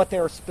covenant, but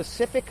there are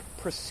specific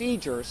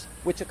procedures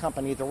which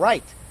accompany the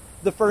rite.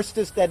 The first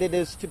is that it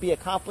is to be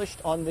accomplished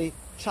on the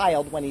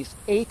child when he's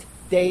 8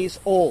 days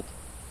old.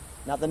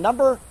 Now, the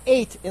number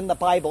 8 in the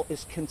Bible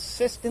is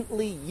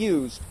consistently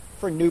used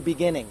for new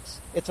beginnings.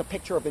 It's a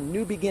picture of a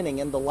new beginning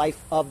in the life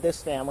of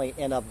this family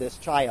and of this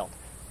child.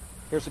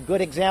 Here's a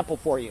good example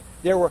for you.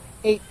 There were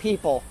 8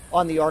 people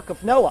on the Ark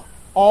of Noah,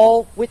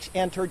 all which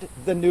entered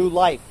the new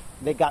life.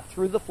 They got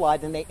through the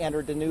flood and they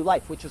entered the new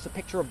life, which is a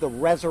picture of the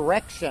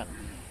resurrection.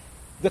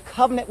 The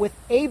covenant with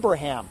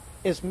Abraham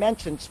is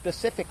mentioned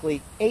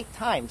specifically 8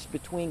 times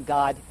between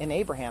God and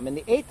Abraham. And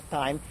the 8th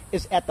time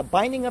is at the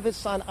binding of his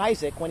son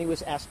Isaac when he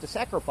was asked to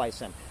sacrifice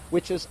him,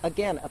 which is,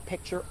 again, a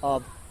picture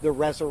of the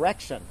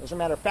resurrection. As a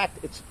matter of fact,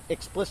 it's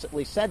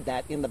explicitly said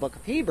that in the book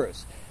of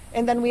Hebrews.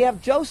 And then we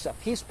have Joseph.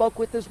 He spoke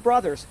with his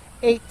brothers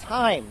 8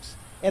 times.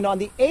 And on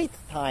the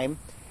 8th time,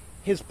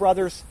 his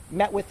brothers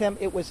met with him.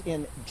 It was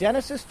in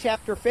Genesis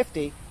chapter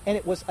 50, and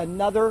it was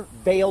another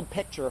veiled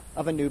picture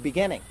of a new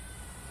beginning.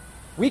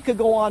 We could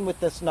go on with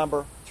this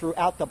number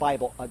throughout the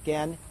Bible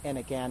again and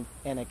again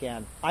and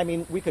again. I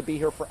mean, we could be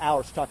here for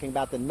hours talking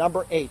about the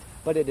number 8,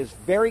 but it is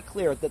very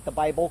clear that the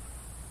Bible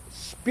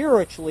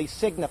spiritually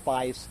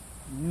signifies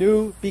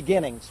new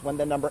beginnings when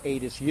the number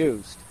 8 is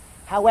used.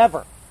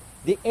 However,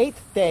 The 8th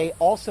day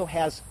also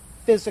has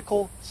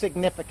physical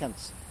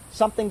significance,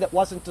 something that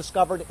wasn't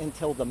discovered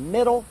until the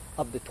middle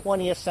of the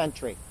 20th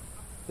century.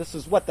 This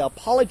is what the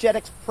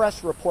Apologetics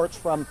Press reports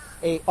from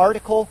an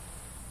article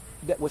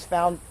that was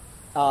found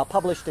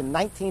published in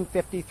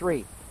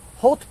 1953.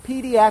 Holt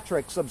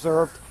Pediatrics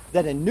observed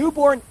that a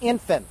newborn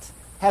infant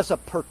has a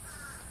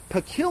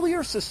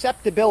peculiar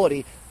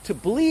susceptibility to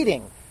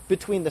bleeding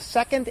between the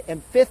 2nd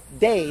and 5th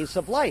days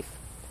of life.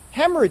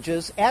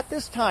 Hemorrhages at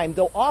this time,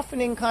 though often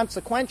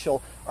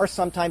inconsequential, are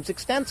sometimes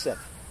extensive.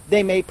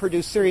 They may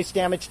produce serious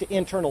damage to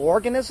internal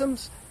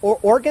organisms or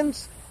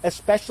organs,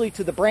 especially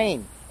to the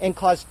brain, and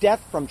cause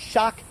death from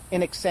shock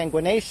and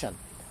exsanguination.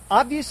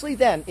 Obviously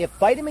then, if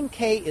vitamin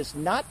K is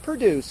not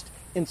produced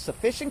in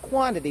sufficient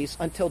quantities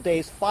until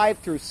days 5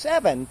 through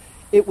 7,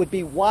 it would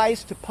be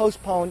wise to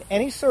postpone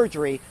any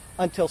surgery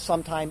until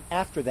sometime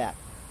after that.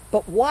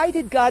 But why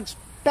did God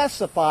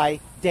specify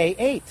day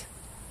 8?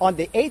 On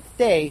the 8th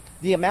day,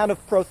 the amount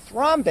of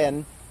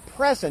prothrombin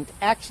present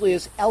actually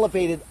is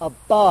elevated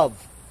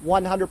above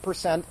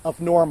 100% of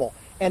normal.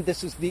 And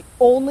this is the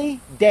only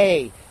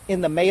day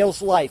in the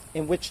male's life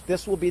in which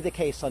this will be the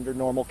case under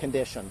normal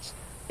conditions.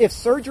 If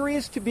surgery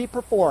is to be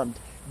performed,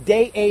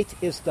 day 8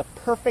 is the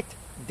perfect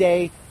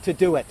day to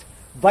do it.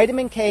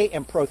 Vitamin K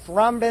and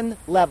prothrombin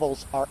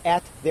levels are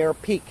at their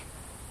peak.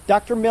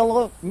 Dr.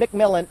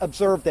 McMillan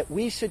observed that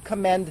we should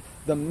commend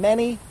the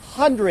many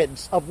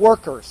hundreds of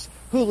workers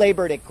who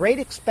labored at great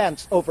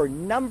expense over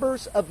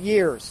numbers of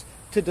years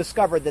to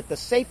discover that the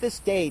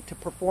safest day to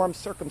perform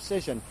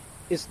circumcision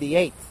is the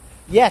 8th.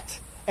 Yet,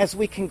 as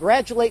we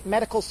congratulate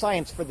medical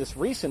science for this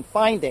recent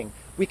finding,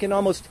 we can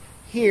almost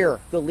hear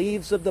the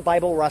leaves of the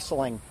Bible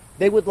rustling.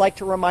 They would like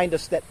to remind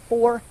us that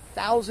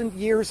 4,000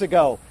 years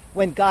ago,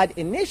 when God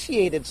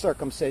initiated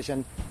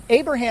circumcision,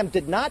 Abraham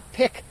did not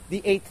pick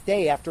the 8th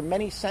day after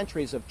many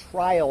centuries of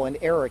trial and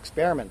error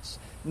experiments.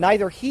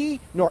 Neither he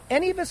nor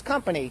any of his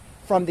company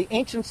from the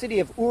ancient city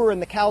of Ur in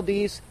the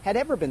Chaldees had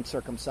ever been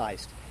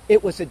circumcised.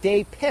 It was a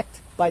day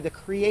picked by the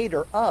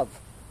creator of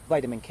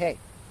vitamin K.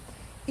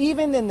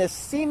 Even in this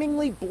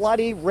seemingly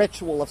bloody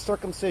ritual of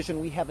circumcision,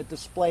 we have a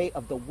display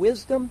of the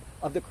wisdom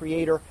of the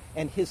Creator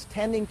and his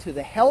tending to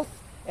the health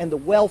and the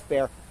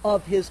welfare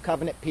of his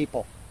covenant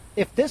people.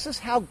 If this is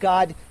how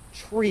God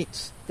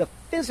treats the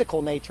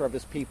physical nature of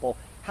his people,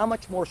 how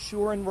much more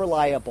sure and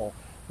reliable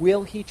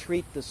will he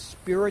treat the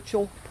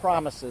spiritual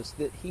promises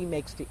that he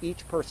makes to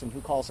each person who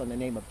calls on the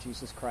name of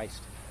Jesus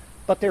Christ?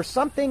 But there's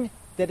something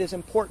that is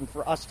important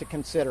for us to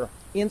consider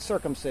in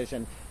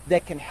circumcision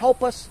that can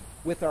help us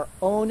with our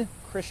own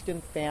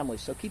Christian family.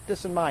 So keep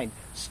this in mind,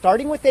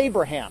 starting with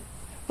Abraham,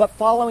 but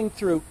following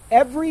through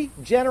every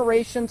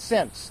generation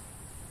since.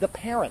 The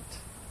parent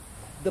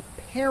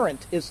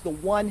is the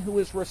one who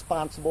is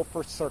responsible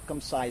for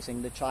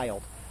circumcising the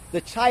child.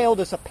 The child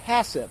is a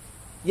passive,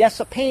 yes,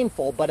 a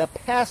painful, but a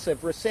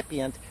passive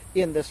recipient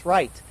in this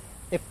rite.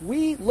 If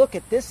we look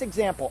at this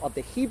example of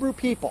the Hebrew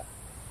people,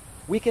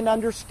 we can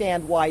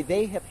understand why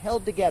they have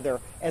held together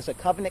as a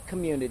covenant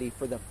community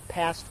for the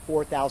past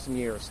 4,000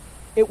 years.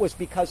 It was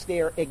because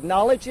they are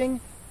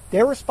acknowledging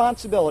their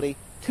responsibility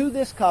to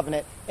this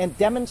covenant and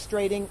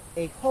demonstrating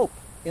a hope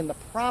in the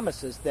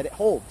promises that it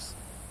holds.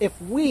 If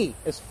we,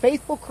 as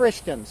faithful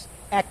Christians,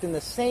 act in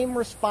the same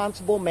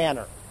responsible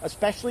manner,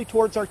 especially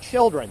towards our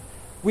children,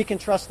 we can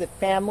trust that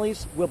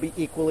families will be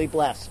equally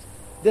blessed.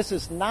 This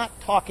is not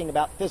talking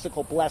about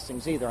physical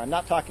blessings either. I'm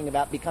not talking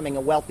about becoming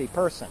a wealthy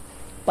person,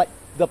 but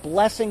the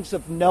blessings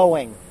of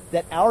knowing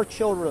that our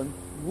children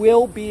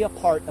will be a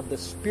part of the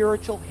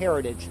spiritual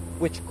heritage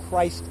which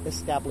Christ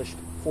established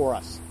for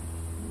us.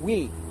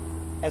 We,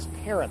 as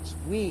parents,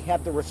 we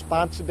have the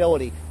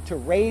responsibility to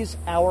raise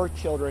our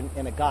children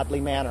in a godly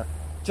manner,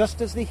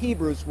 just as the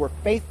Hebrews were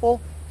faithful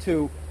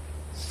to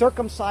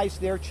circumcise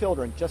their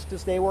children, just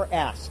as they were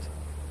asked.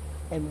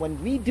 And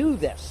when we do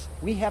this,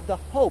 we have the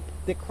hope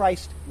that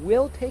Christ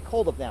will take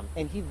hold of them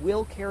and he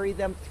will carry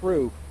them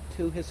through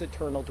to his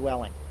eternal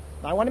dwelling.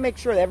 Now, I want to make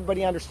sure that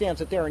everybody understands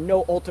that there are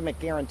no ultimate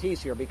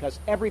guarantees here, because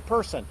every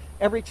person,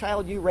 every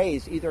child you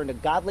raise, either in a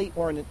godly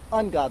or in an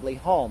ungodly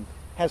home,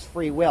 has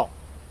free will.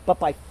 But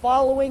by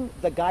following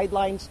the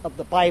guidelines of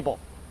the Bible,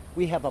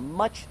 we have a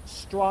much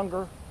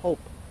stronger hope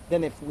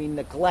than if we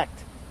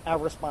neglect our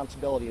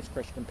responsibility as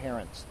Christian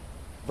parents.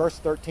 Verse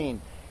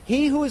 13,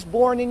 he who is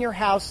born in your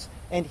house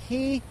and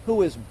he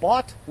who is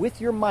bought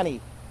with your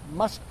money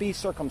must be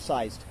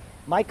circumcised.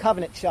 My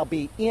covenant shall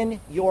be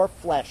in your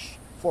flesh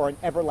for an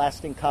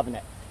everlasting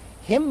covenant.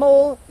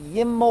 Himmol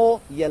yimmol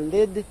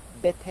yelid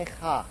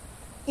betecha.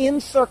 In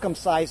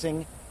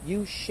circumcising,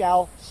 you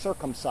shall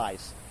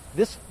circumcise.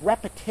 This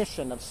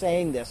repetition of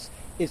saying this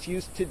is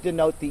used to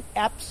denote the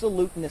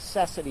absolute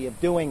necessity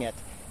of doing it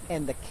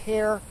and the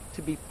care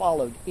to be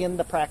followed in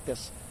the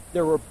practice.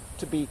 There were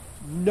to be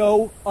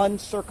no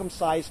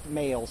uncircumcised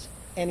males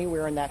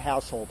anywhere in that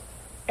household.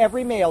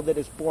 Every male that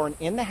is born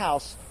in the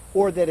house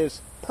or that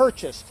is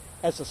purchased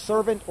as a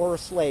servant or a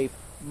slave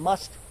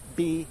must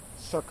be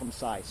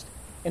circumcised.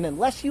 And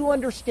unless you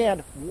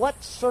understand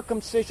what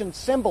circumcision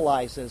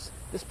symbolizes,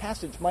 this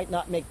passage might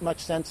not make much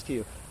sense to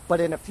you. But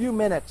in a few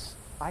minutes,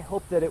 I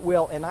hope that it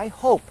will, and I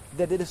hope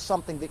that it is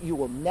something that you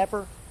will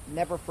never,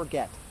 never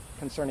forget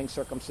concerning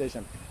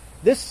circumcision.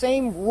 This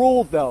same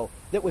rule, though,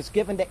 that was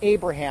given to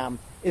Abraham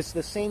is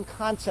the same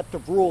concept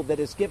of rule that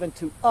is given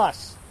to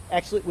us.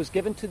 Actually, it was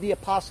given to the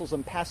apostles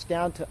and passed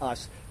down to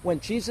us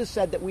when Jesus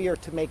said that we are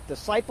to make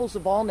disciples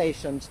of all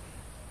nations,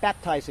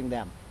 baptizing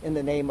them in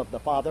the name of the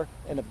Father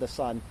and of the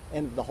Son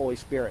and of the Holy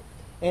Spirit.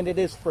 And it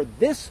is for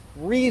this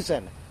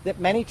reason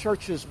that many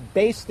churches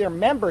base their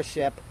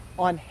membership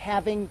on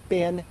having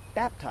been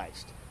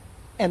baptized,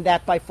 and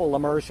that by full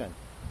immersion.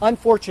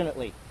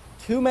 Unfortunately,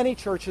 too many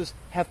churches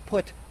have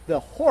put the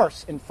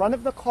horse in front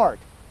of the cart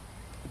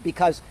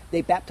because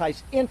they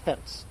baptize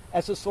infants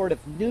as a sort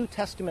of New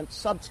Testament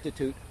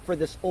substitute for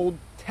this Old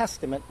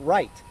Testament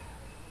rite.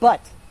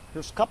 But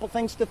there's a couple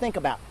things to think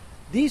about.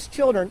 These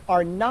children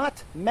are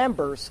not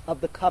members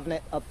of the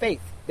covenant of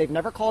faith. They've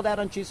never called out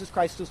on Jesus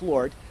Christ as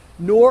Lord,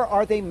 nor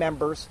are they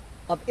members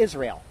of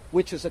Israel,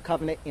 which is a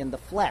covenant in the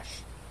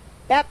flesh.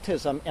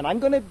 Baptism, and I'm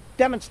going to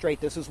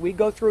demonstrate this as we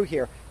go through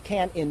here,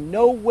 can in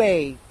no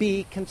way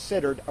be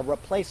considered a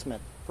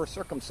replacement for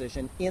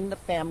circumcision in the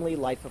family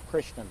life of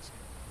Christians,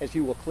 as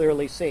you will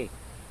clearly see.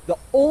 The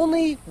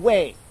only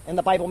way, and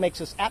the Bible makes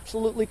this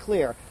absolutely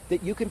clear,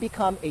 that you can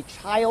become a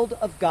child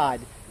of God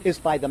is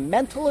by the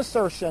mental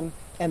assertion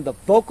and the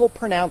vocal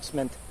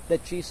pronouncement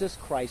that Jesus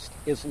Christ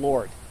is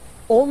Lord.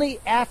 Only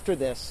after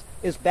this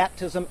is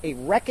baptism a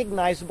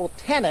recognizable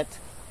tenet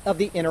of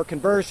the inner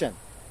conversion.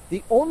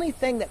 The only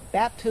thing that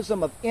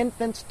baptism of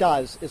infants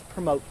does is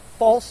promote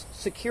false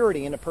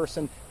security in a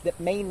person that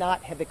may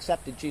not have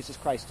accepted Jesus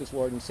Christ as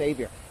Lord and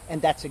Savior.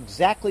 And that's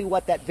exactly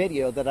what that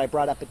video that I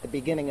brought up at the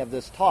beginning of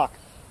this talk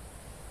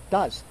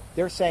does.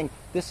 They're saying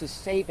this is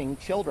saving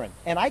children.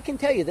 And I can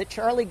tell you that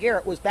Charlie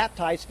Garrett was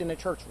baptized in a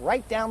church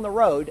right down the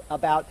road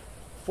about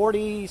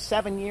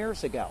 47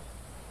 years ago.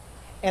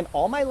 And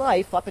all my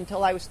life, up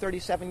until I was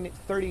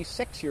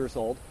 36 years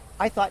old,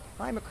 I thought,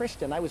 I'm a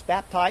Christian. I was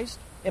baptized,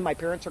 and my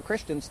parents are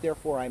Christians,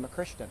 therefore I'm a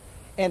Christian.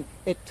 And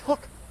it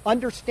took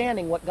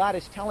understanding what God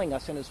is telling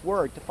us in His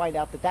Word to find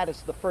out that that is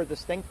the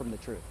furthest thing from the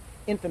truth.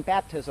 Infant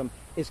baptism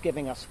is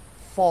giving us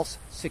false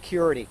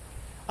security.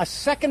 A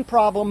second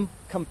problem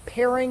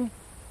comparing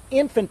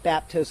infant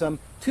baptism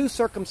to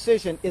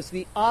circumcision is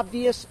the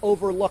obvious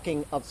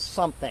overlooking of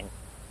something.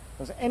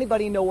 Does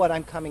anybody know what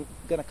I'm going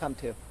to come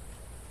to?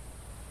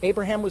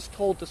 Abraham was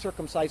told to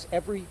circumcise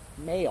every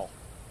male.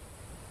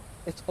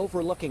 It's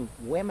overlooking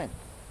women.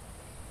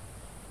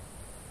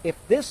 If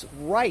this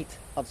rite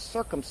of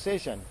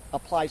circumcision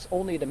applies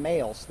only to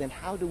males, then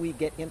how do we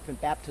get infant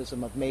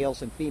baptism of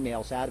males and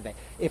females out of it?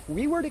 If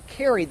we were to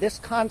carry this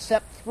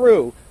concept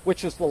through,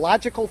 which is the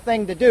logical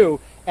thing to do,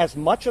 as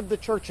much of the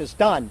church has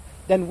done,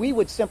 then we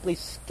would simply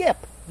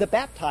skip the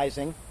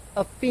baptizing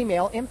of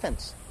female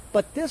infants.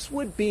 But this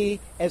would be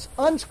as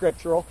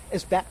unscriptural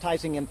as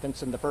baptizing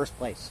infants in the first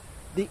place.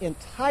 The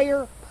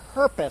entire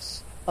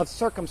purpose of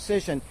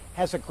circumcision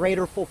has a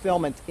greater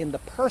fulfillment in the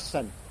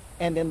person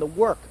and in the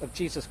work of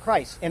Jesus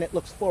Christ, and it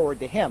looks forward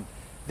to Him.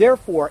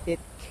 Therefore, it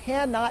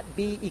cannot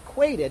be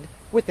equated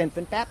with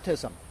infant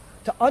baptism.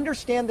 To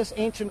understand this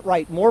ancient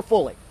rite more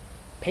fully,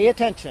 pay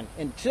attention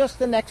in just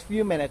the next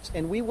few minutes,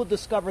 and we will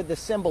discover the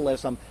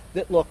symbolism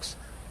that looks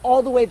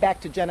all the way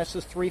back to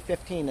Genesis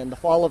 3:15 and the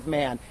fall of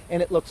man,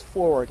 and it looks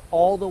forward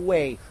all the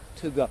way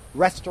to the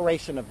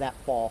restoration of that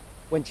fall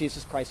when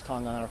Jesus Christ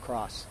hung on a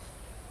cross.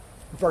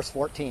 Verse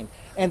 14,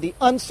 and the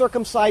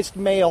uncircumcised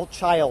male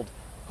child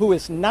who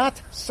is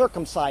not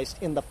circumcised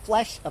in the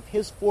flesh of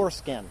his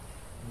foreskin,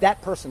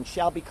 that person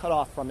shall be cut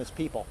off from his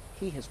people.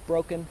 He has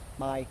broken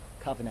my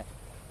covenant.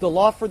 The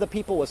law for the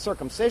people was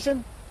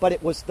circumcision, but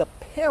it was the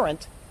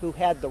parent who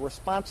had the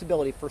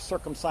responsibility for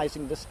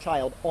circumcising this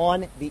child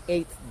on the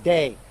 8th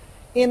day.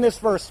 In this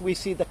verse, we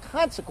see the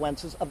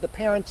consequences of the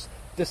parent's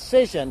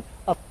decision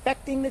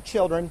affecting the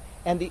children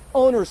and the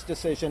owner's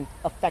decision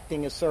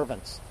affecting his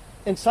servants.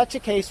 In such a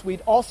case,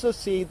 we'd also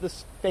see the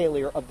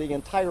failure of the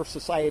entire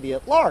society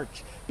at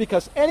large,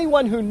 because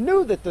anyone who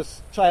knew that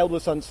this child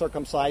was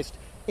uncircumcised,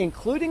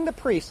 including the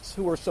priests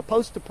who were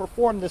supposed to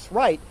perform this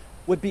rite,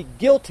 would be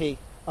guilty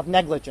of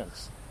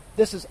negligence.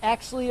 This is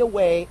actually a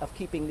way of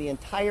keeping the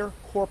entire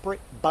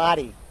corporate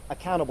body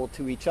accountable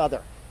to each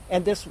other.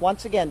 And this,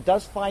 once again,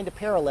 does find a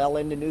parallel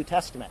in the New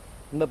Testament.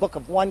 In the book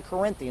of 1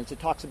 Corinthians, it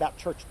talks about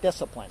church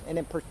discipline, and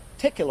in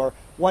particular,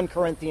 1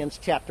 Corinthians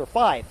chapter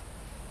 5.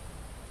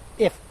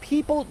 If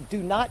people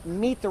do not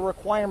meet the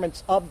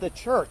requirements of the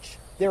church,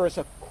 there is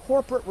a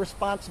corporate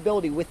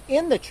responsibility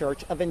within the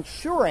church of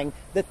ensuring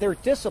that they're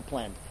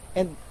disciplined.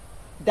 And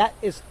that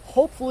is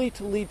hopefully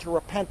to lead to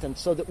repentance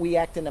so that we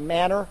act in a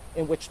manner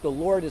in which the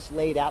Lord is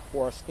laid out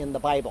for us in the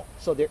Bible.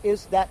 So there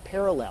is that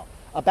parallel.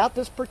 About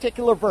this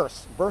particular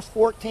verse, verse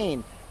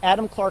 14,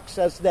 Adam Clarke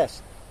says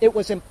this: it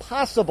was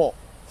impossible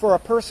for a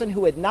person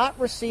who had not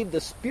received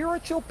the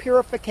spiritual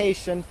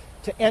purification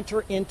to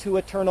enter into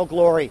eternal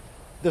glory.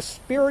 The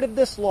spirit of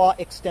this law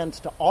extends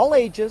to all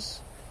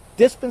ages,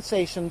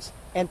 dispensations,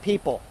 and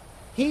people.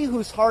 He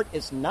whose heart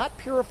is not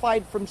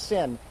purified from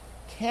sin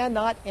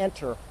cannot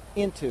enter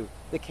into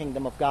the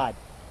kingdom of God.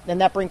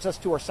 And that brings us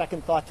to our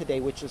second thought today,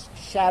 which is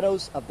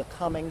shadows of the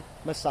coming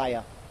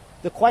Messiah.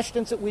 The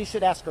questions that we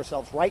should ask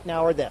ourselves right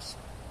now are this.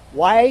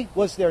 Why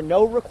was there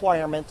no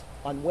requirement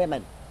on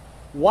women?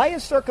 Why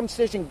is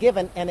circumcision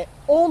given and it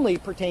only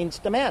pertains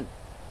to men?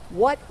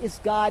 What is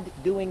God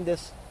doing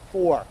this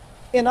for?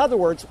 In other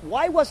words,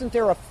 why wasn't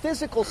there a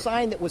physical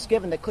sign that was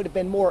given that could have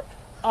been more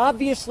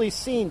obviously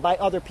seen by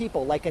other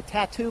people, like a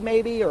tattoo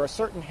maybe or a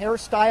certain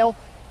hairstyle?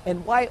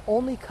 And why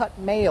only cut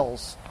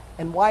males?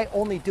 And why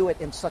only do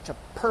it in such a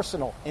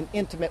personal and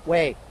intimate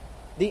way?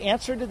 The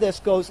answer to this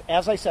goes,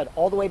 as I said,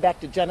 all the way back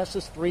to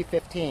Genesis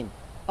 3:15,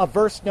 a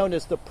verse known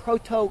as the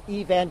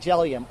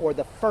Proto-Evangelium, or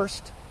the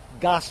first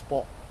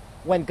gospel.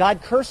 When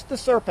God cursed the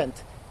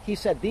serpent, he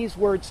said these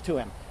words to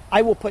him,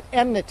 I will put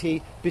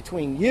enmity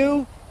between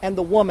you and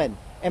the woman,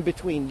 and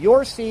between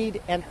your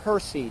seed and her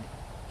seed.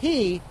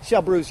 He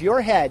shall bruise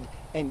your head,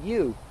 and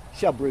you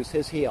shall bruise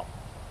his heel.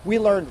 We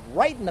learned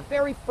right in the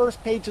very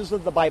first pages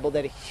of the Bible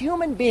that a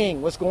human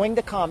being was going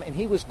to come and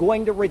he was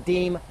going to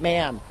redeem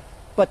man,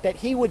 but that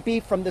he would be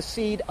from the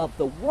seed of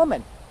the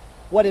woman.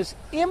 What is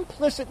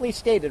implicitly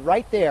stated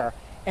right there,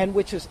 and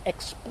which is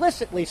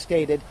explicitly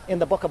stated in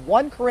the book of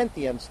 1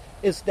 Corinthians,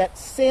 is that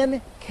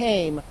sin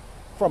came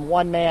from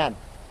one man.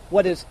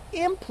 What is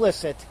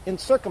implicit in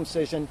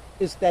circumcision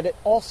is that it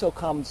also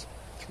comes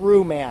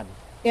through man.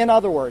 In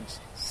other words,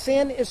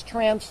 sin is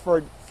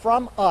transferred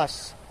from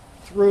us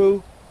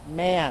through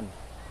man.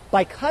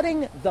 By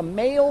cutting the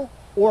male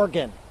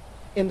organ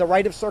in the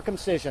rite of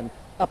circumcision,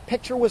 a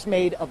picture was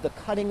made of the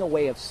cutting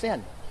away of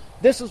sin.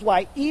 This is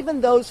why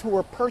even those who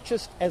were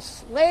purchased as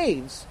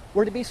slaves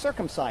were to be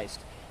circumcised.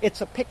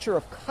 It's a picture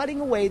of cutting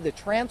away the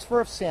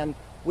transfer of sin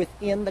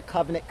within the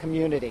covenant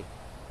community.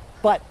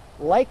 But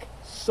like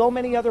so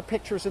many other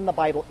pictures in the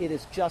Bible, it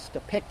is just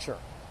a picture.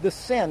 The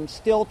sin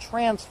still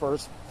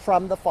transfers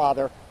from the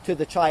father to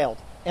the child.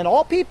 And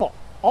all people,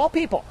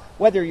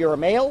 whether you're a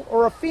male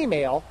or a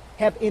female,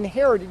 have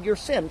inherited your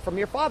sin from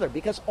your father,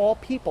 because all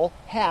people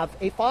have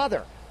a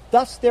father.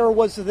 Thus there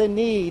was the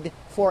need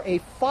for a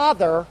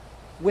father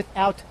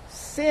without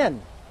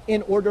sin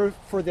in order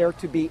for there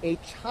to be a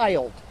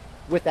child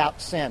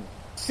without sin.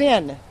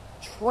 Sin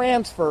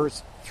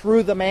transfers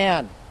through the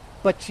man,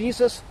 but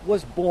Jesus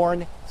was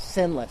born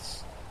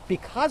sinless.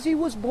 Because he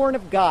was born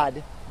of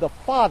God, the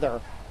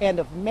Father, and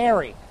of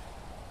Mary,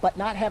 but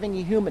not having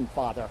a human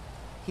father,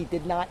 he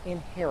did not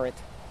inherit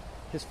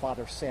his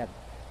father's sin.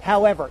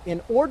 However,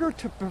 in order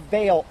to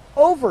prevail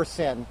over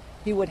sin,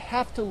 he would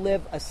have to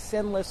live a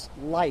sinless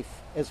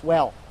life as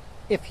well.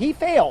 If he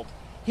failed,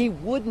 he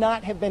would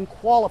not have been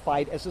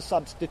qualified as a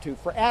substitute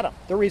for Adam.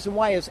 The reason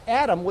why is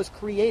Adam was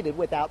created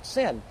without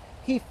sin.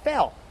 He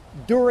fell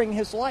during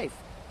his life.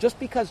 Just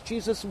because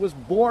Jesus was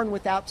born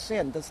without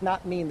sin does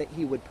not mean that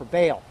he would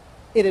prevail.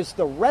 It is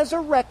the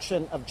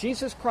resurrection of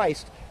Jesus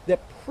Christ that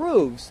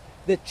proves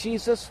that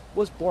Jesus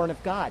was born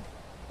of God.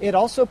 It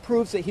also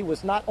proves that he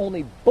was not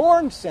only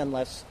born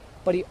sinless,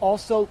 but he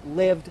also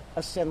lived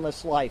a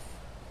sinless life.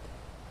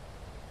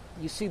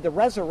 You see, the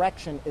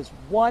resurrection is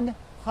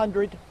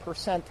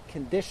 100%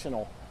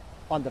 conditional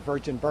on the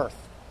virgin birth.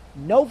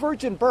 No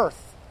virgin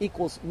birth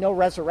equals no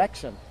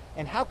resurrection.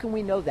 And how can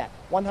we know that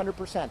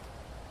 100%?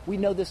 We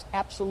know this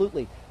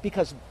absolutely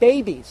because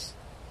babies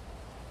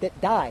that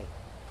die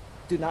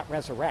do not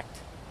resurrect.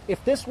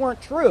 If this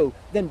weren't true,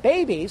 then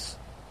babies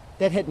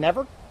that had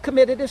never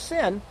committed a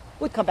sin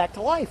would come back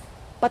to life.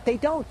 But they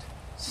don't.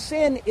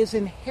 Sin is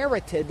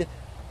inherited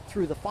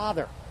through the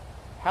Father.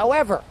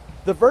 However,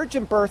 the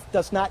virgin birth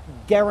does not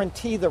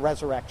guarantee the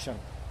resurrection,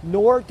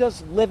 nor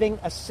does living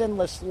a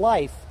sinless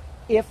life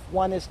if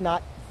one is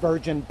not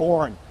virgin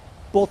born.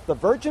 Both the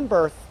virgin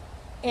birth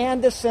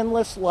and a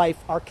sinless life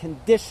are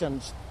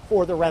conditions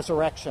for the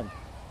resurrection.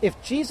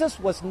 If Jesus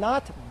was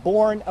not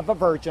born of a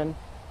virgin,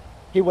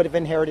 he would have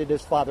inherited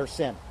his father's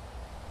sin,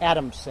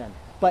 Adam's sin.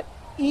 But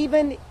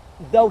even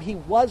though he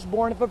was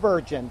born of a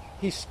virgin,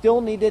 he still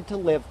needed to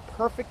live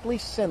perfectly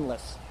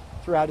sinless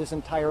throughout his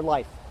entire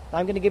life. Now,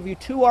 I'm going to give you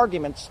two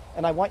arguments,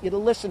 and I want you to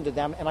listen to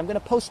them, and I'm going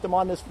to post them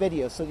on this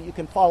video so that you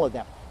can follow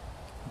them.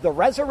 The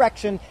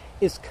resurrection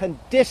is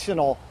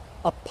conditional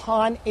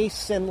upon a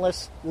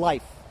sinless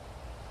life.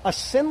 A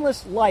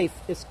sinless life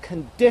is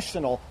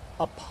conditional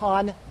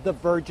upon the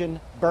virgin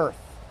birth.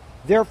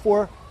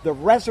 Therefore, the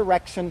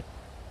resurrection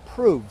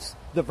proves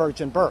the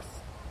virgin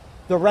birth.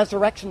 The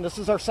resurrection, this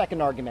is our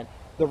second argument,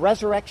 the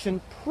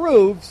resurrection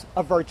proves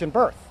a virgin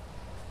birth.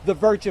 The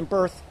virgin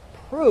birth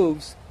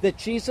proves that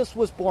Jesus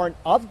was born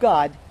of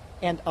God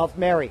and of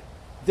Mary.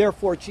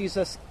 Therefore,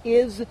 Jesus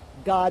is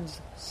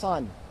God's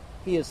Son.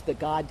 He is the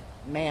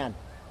God-man.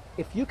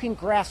 If you can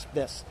grasp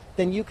this,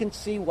 then you can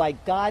see why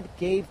God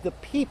gave the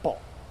people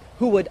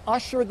who would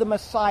usher the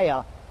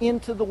Messiah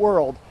into the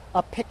world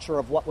a picture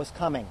of what was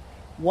coming.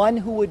 One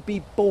who would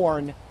be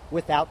born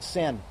without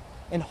sin.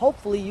 And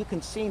hopefully you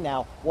can see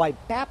now why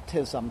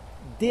baptism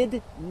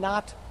did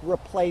not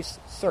replace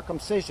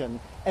circumcision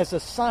as a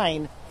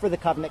sign for the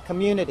covenant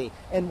community,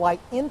 and why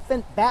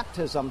infant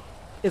baptism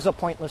is a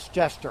pointless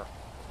gesture.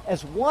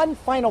 As one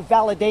final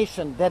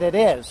validation that it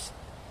is,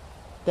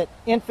 that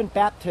infant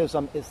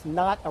baptism is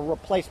not a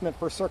replacement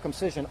for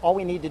circumcision, all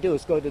we need to do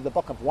is go to the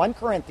book of 1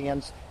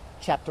 Corinthians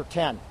chapter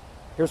 10.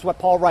 Here's what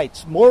Paul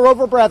writes.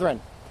 Moreover,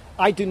 brethren,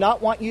 I do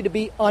not want you to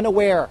be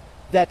unaware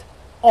that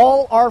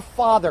all our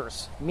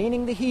fathers,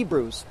 meaning the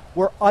Hebrews,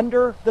 were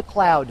under the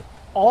cloud,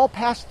 all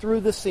passed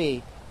through the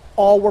sea,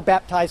 all were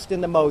baptized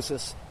into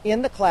Moses,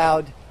 in the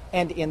cloud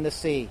and in the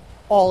sea.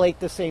 All ate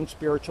the same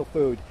spiritual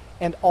food,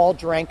 and all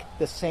drank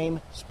the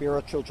same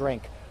spiritual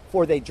drink.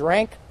 For they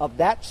drank of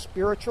that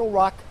spiritual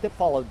rock that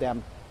followed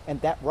them,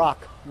 and that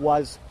rock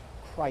was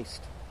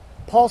Christ.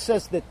 Paul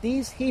says that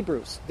these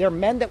Hebrews, they're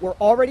men that were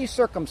already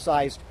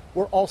circumcised,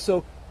 were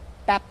also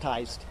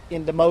baptized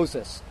into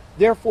Moses.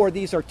 Therefore,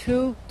 these are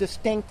two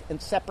distinct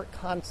and separate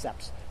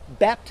concepts.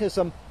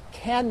 Baptism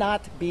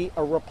cannot be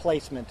a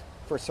replacement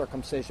for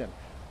circumcision.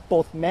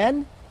 Both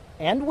men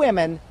and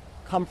women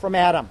come from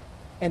Adam,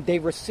 and they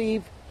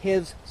receive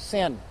his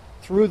sin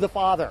through the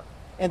Father.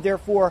 And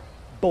therefore,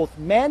 both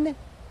men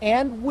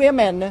and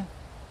women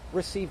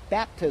receive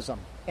baptism,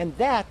 and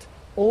that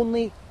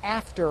only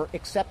after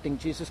accepting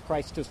Jesus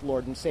Christ as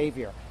Lord and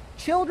Savior.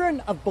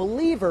 Children of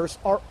believers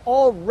are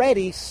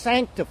already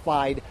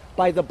sanctified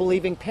by the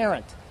believing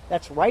parent.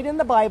 That's right in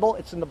the Bible.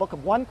 It's in the book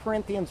of 1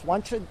 Corinthians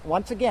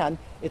once again.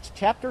 It's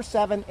chapter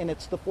 7, and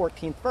it's the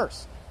 14th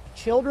verse.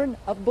 Children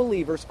of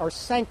believers are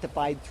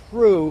sanctified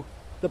through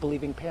the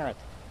believing parent.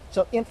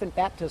 So infant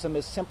baptism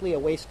is simply a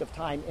waste of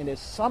time and is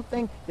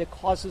something that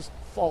causes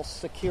false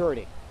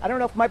security. I don't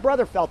know if my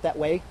brother felt that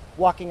way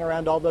walking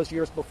around all those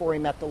years before he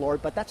met the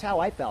Lord, but that's how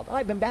I felt.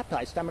 I've been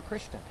baptized. I'm a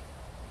Christian.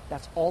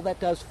 That's all that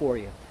does for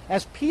you.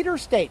 As Peter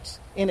states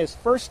in his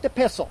first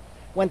epistle,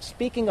 when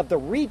speaking of the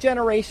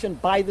regeneration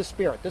by the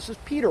Spirit, this is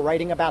Peter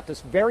writing about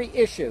this very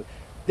issue,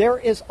 there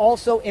is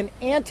also an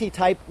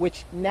antitype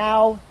which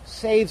now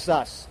saves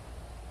us,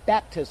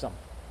 baptism.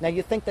 Now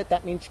you think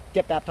that means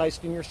get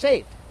baptized and you're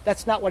saved.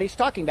 That's not what he's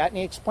talking about, and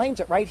he explains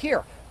it right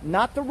here.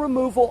 Not the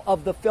removal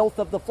of the filth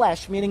of the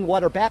flesh, meaning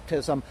water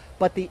baptism,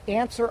 but the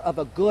answer of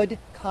a good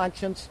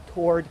conscience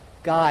toward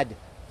God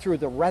through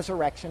the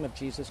resurrection of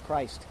Jesus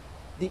Christ.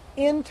 The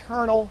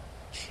internal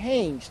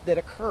change that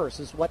occurs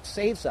is what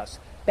saves us.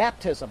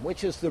 Baptism,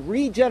 which is the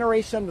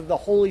regeneration of the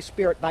Holy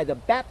Spirit by the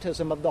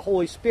baptism of the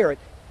Holy Spirit,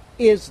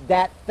 is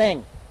that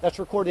thing. That's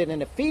recorded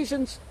in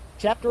Ephesians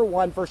chapter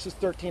 1, verses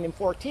 13 and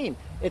 14.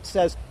 It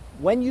says,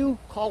 when you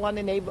call on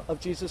the name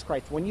of Jesus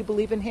Christ, when you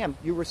believe in him,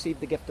 you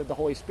receive the gift of the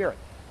Holy Spirit.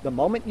 The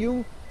moment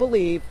you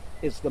believe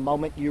is the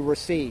moment you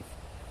receive.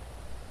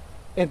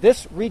 And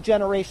this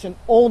regeneration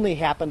only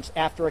happens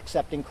after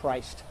accepting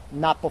Christ,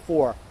 not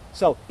before.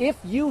 So if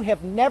you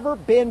have never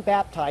been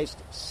baptized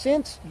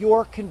since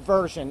your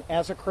conversion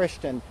as a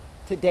Christian,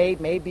 today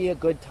may be a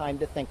good time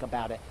to think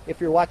about it.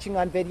 If you're watching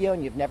on video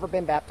and you've never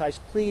been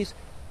baptized, please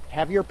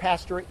have your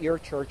pastor at your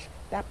church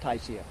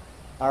baptize you.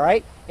 All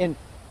right? In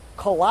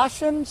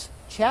Colossians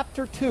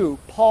chapter 2,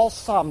 Paul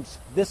sums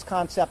this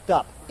concept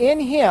up. In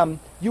him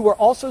you were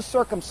also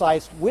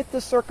circumcised with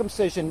the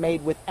circumcision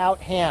made without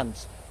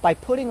hands, by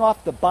putting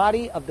off the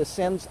body of the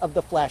sins of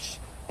the flesh,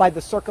 by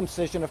the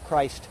circumcision of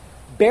Christ,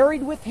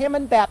 buried with him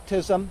in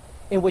baptism,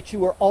 in which you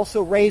were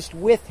also raised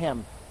with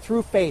him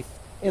through faith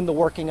in the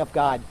working of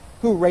God,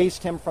 who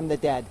raised him from the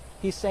dead.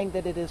 He's saying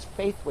that it is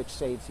faith which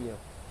saves you,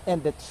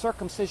 and that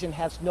circumcision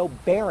has no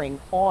bearing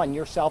on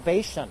your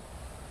salvation.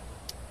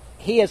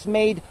 He has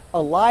made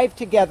alive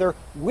together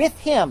with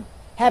him,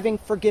 having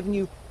forgiven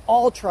you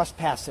all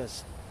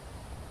trespasses.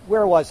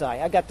 Where was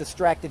I? I got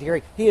distracted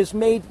here. He has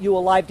made you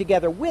alive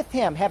together with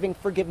him, having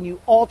forgiven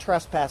you all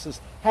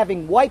trespasses,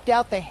 having wiped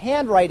out the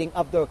handwriting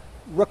of the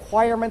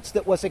requirements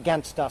that was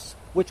against us,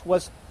 which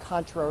was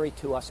contrary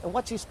to us. And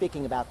what's he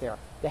speaking about there?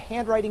 The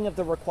handwriting of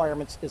the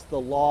requirements is the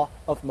law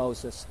of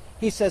Moses.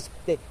 He says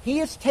that he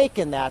has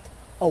taken that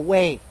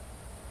away.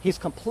 He's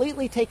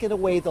completely taken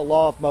away the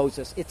law of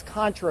Moses. It's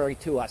contrary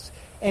to us.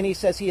 And he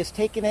says he has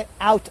taken it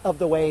out of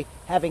the way,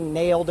 having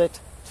nailed it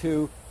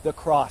to the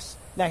cross.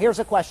 Now here's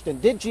a question.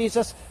 Did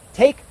Jesus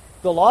take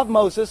the law of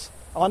Moses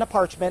on a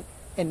parchment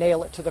and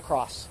nail it to the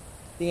cross?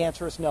 The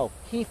answer is no.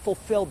 He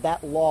fulfilled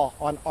that law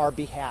on our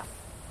behalf.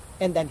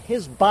 And then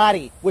his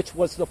body, which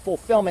was the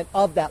fulfillment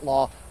of that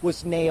law,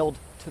 was nailed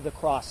to the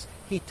cross.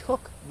 He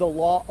took the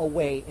law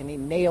away and he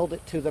nailed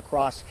it to the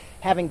cross.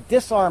 Having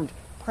disarmed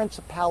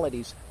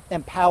principalities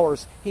and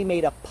powers, he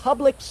made a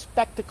public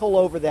spectacle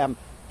over them,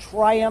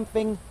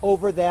 triumphing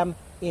over them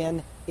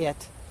in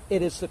it.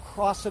 It is the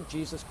cross of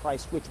Jesus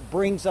Christ which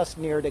brings us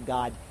near to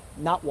God,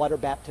 not water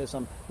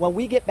baptism. When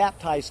we get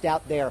baptized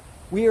out there,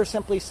 we are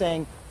simply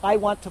saying, I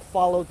want to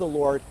follow the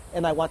Lord,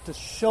 and I want to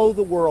show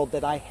the world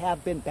that I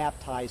have been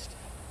baptized,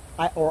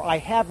 or I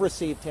have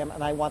received him,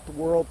 and I want the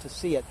world to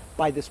see it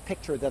by this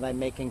picture that I'm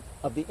making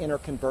of the inner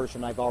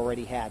conversion I've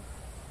already had.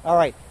 All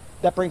right,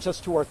 that brings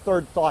us to our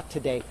third thought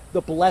today,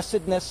 the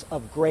blessedness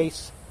of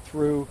grace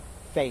through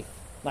faith.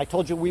 And I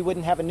told you we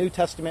wouldn't have a New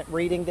Testament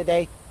reading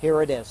today.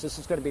 Here it is. This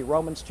is going to be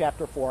Romans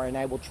chapter 4, and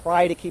I will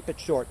try to keep it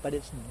short, but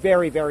it's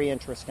very, very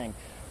interesting.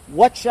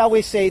 What shall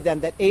we say then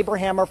that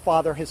Abraham our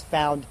father has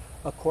found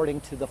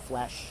according to the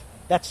flesh?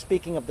 That's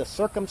speaking of the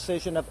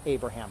circumcision of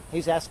Abraham.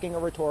 He's asking a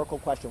rhetorical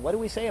question. What do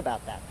we say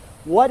about that?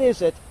 What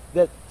is it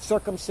that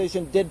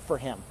circumcision did for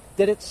him?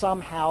 Did it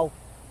somehow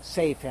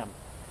save him?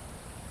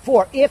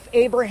 For if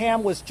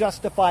Abraham was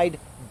justified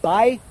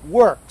by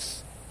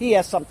works, he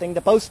has something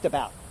to boast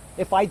about.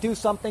 If I do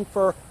something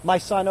for my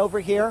son over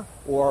here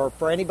or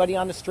for anybody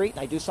on the street and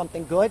I do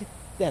something good,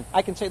 then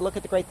I can say, look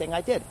at the great thing I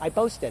did. I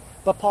boasted.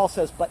 But Paul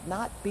says, but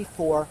not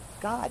before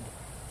God.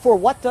 For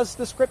what does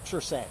the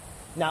Scripture say?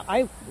 Now,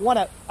 I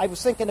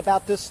was thinking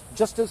about this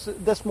just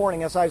this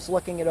morning as I was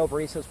looking it over.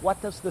 He says,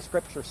 what does the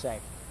Scripture say?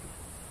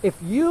 If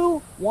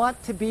you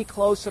want to be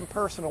close and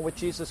personal with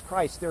Jesus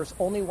Christ, there's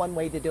only one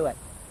way to do it,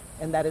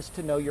 and that is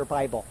to know your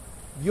Bible.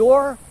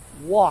 Your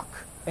walk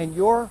and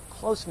your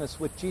closeness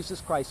with Jesus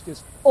Christ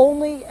is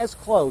only as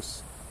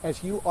close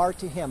as you are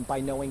to him by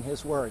knowing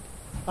his word.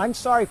 I'm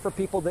sorry for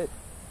people that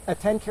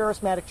attend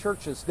charismatic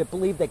churches that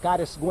believe that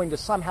God is going to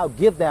somehow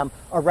give them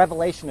a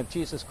revelation of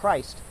Jesus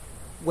Christ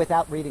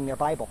without reading their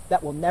Bible.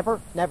 That will never,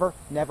 never,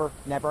 never,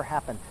 never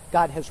happen.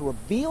 God has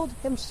revealed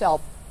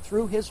himself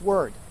through his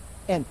word.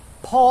 And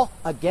Paul,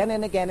 again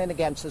and again and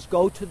again, says,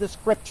 go to the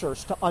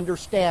Scriptures to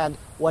understand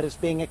what is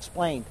being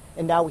explained.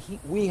 And now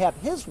we have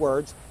his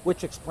words,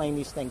 which explain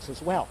these things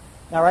as well.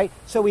 All right?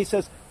 So he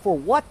says, for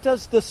what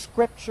does the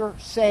Scripture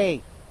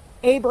say?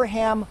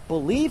 Abraham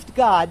believed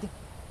God,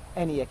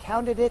 and he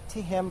accounted it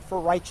to him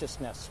for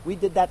righteousness. We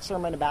did that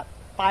sermon about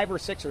 5 or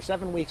 6 or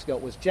 7 weeks ago.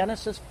 It was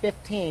Genesis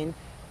 15,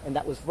 and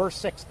that was verse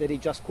 6 that he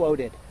just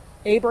quoted.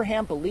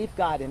 Abraham believed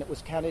God, and it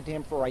was counted to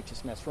him for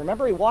righteousness.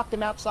 Remember, he walked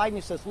him outside, and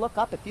he says, look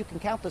up, if you can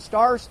count the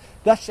stars,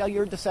 thus shall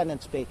your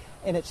descendants be.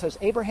 And it says,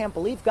 Abraham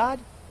believed God,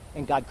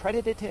 and God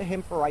credited to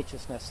him for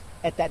righteousness.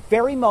 At that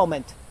very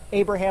moment,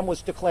 Abraham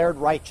was declared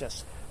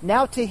righteous.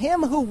 Now to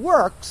him who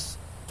works,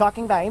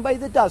 talking about anybody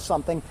that does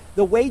something,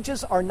 the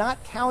wages are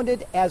not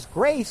counted as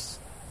grace,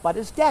 but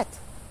as debt.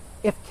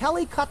 If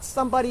Kelly cuts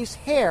somebody's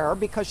hair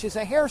because she's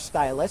a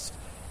hairstylist,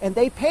 and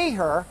they pay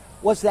her,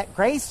 was that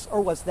grace or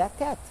was that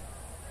debt?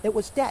 It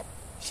was debt.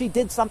 She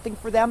did something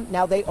for them,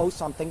 now they owe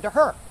something to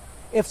her.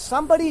 If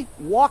somebody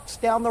walks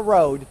down the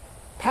road,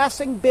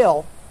 passing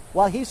Bill,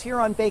 while he's here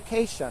on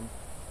vacation,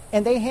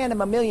 and they hand him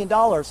 $1 million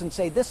and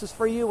say, this is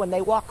for you, and they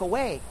walk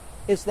away,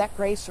 is that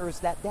grace or is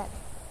that debt?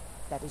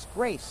 That is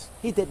grace.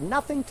 He did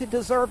nothing to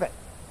deserve it.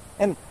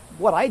 And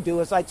what I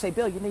do is I'd say,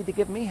 Bill, you need to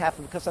give me half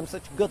of it because I'm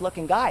such a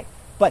good-looking guy.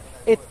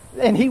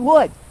 And he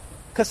would,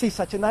 because he's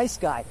such a nice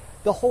guy.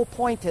 The whole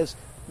point is,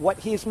 what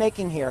he's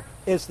making here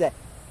is that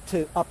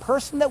to a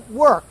person that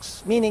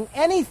works, meaning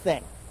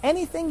anything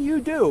you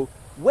do,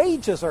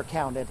 wages are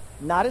counted,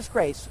 not as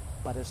grace,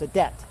 but as a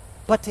debt.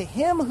 But to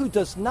him who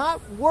does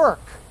not work,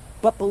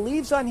 but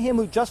believes on him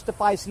who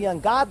justifies the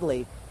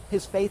ungodly,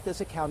 his faith is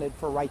accounted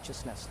for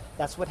righteousness.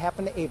 That's what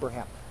happened to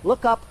Abraham.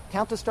 Look up,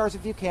 count the stars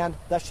if you can,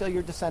 thus shall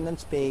your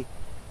descendants be,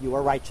 you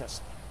are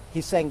righteous.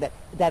 He's saying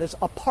that is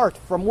apart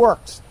from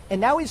works. And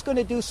now he's going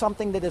to do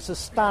something that is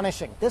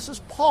astonishing. This is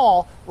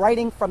Paul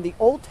writing from the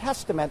Old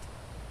Testament.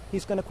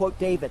 He's going to quote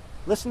David.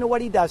 Listen to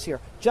what he does here.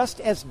 Just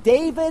as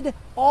David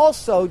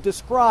also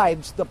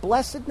describes the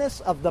blessedness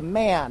of the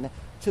man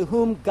to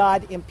whom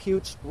God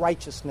imputes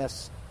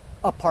righteousness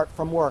apart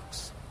from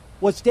works.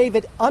 Was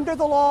David under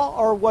the law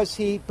or was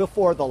he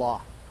before the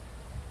law?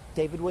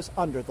 David was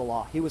under the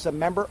law. He was a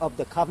member of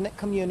the covenant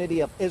community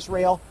of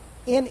Israel,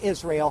 in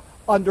Israel,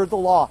 under the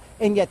law.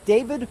 And yet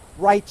David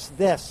writes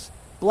this,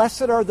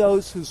 blessed are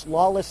those whose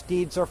lawless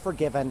deeds are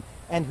forgiven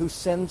and whose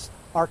sins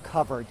are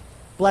covered.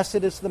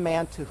 Blessed is the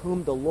man to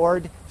whom the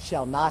Lord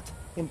shall not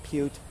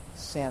impute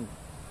sin.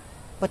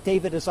 But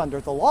David is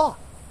under the law.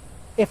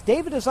 If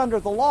David is under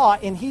the law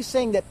and he's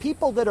saying that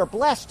people that are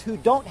blessed who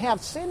don't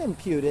have sin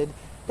imputed,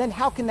 then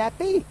how can that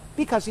be?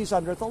 Because he's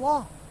under the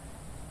law.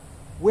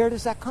 Where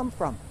does that come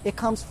from? It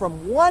comes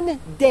from one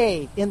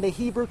day in the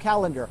Hebrew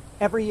calendar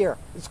every year.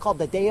 It's called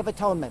the Day of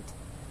Atonement.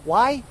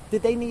 Why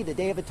did they need a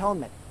Day of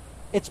Atonement?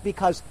 It's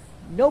because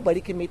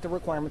nobody can meet the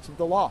requirements of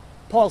the law.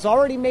 Paul's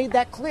already made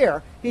that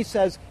clear. He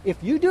says,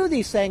 if you do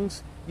these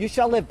things, you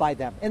shall live by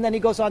them. And then he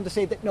goes on to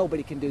say that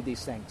nobody can do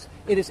these things.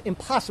 It is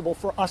impossible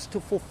for us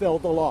to fulfill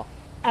the law.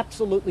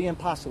 Absolutely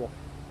impossible.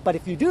 But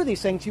if you do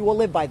these things, you will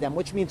live by them,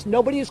 which means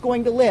nobody is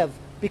going to live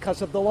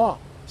because of the law.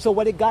 So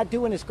what did God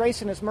do in his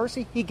grace and his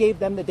mercy? He gave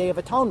them the Day of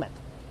Atonement.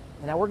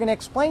 And now we're going to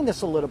explain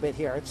this a little bit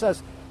here. It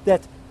says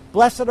that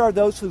blessed are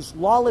those whose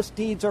lawless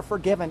deeds are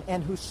forgiven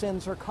and whose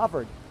sins are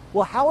covered.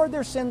 Well, how are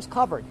their sins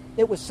covered?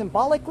 It was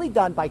symbolically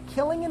done by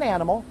killing an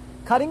animal,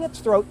 cutting its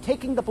throat,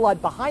 taking the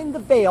blood behind the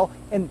veil,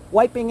 and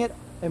wiping it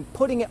and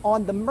putting it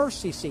on the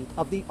mercy seat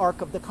of the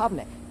Ark of the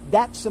Covenant.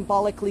 That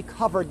symbolically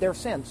covered their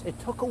sins. It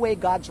took away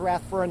God's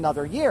wrath for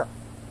another year.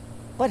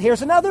 But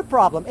here's another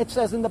problem. It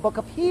says in the book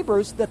of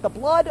Hebrews that the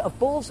blood of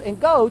bulls and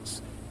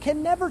goats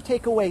can never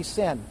take away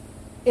sin.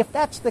 If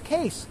that's the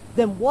case,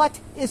 then what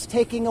is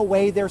taking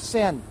away their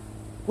sin?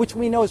 Which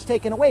we know is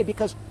taken away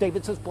because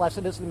David says, blessed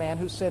is the man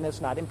whose sin is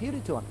not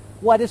imputed to him.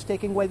 What is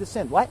taking away the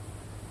sin? What?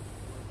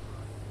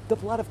 The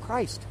blood of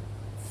Christ.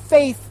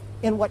 Faith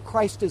in what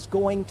Christ is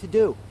going to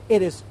do.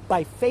 It is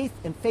by faith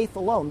and faith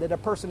alone that a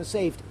person is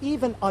saved,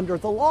 even under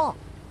the law.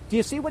 Do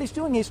you see what he's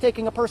doing? He's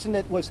taking a person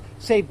that was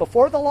saved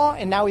before the law,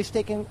 and now he's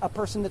taking a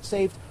person that's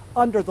saved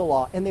under the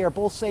law, and they are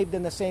both saved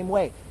in the same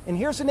way. And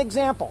here's an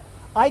example.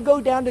 I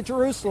go down to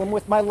Jerusalem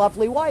with my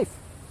lovely wife,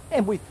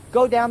 and we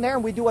go down there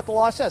and we do what the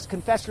law says.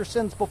 Confess your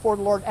sins before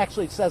the Lord.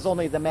 Actually, it says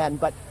only the men,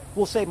 but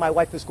we'll say my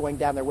wife is going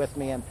down there with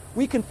me, and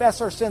we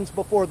confess our sins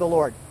before the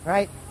Lord,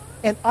 right?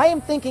 And I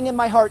am thinking in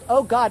my heart,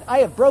 oh God, I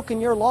have broken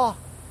your law,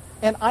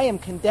 and I am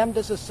condemned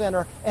as a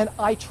sinner, and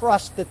I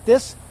trust that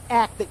this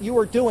act that you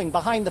are doing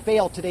behind the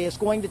veil today is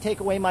going to take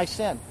away my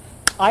sin.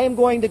 I am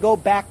going to go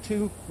back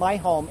to my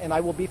home, and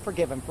I will be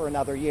forgiven for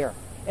another year.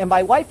 And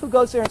my wife, who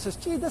goes there and says,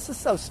 gee, this is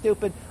so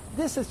stupid.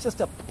 This is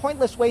just a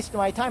pointless waste of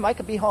my time. I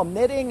could be home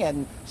knitting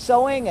and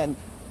sewing, and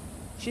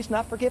she's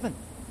not forgiven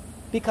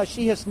because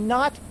she has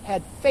not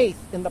had faith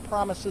in the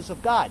promises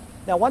of God.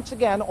 Now, once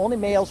again, only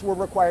males were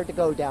required to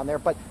go down there,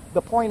 but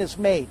the point is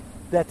made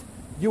that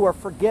you are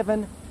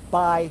forgiven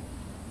by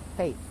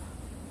faith,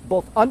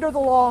 both under the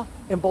law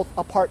and both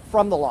apart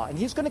from the law. And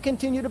he's going to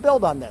continue to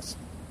build on this.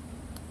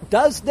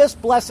 Does this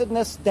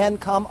blessedness then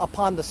come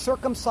upon the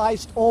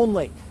circumcised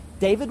only?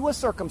 David was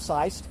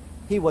circumcised.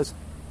 He was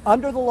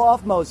under the law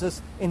of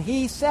Moses, and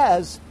he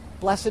says,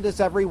 blessed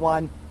is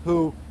everyone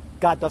who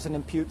God doesn't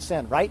impute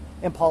sin, right?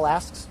 And Paul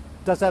asks,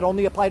 does that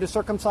only apply to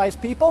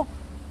circumcised people?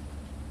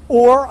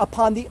 Or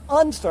upon the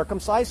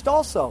uncircumcised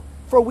also?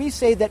 For we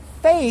say that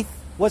faith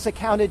was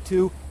accounted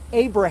to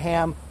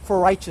Abraham for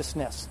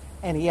righteousness.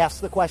 And he asks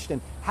the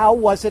question, how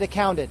was it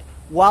accounted?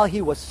 While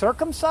he was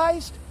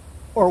circumcised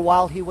or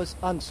while he was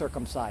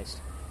uncircumcised?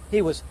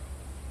 He was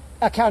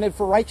accounted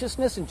for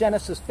righteousness in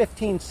Genesis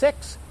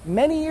 15:6.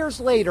 Many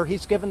years later,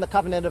 he's given the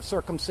covenant of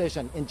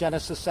circumcision in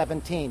Genesis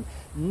 17.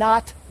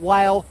 Not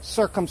while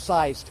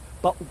circumcised,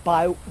 but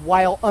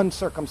while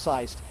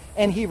uncircumcised.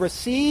 And he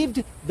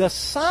received the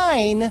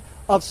sign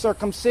of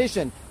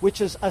circumcision,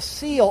 which is a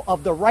seal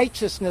of the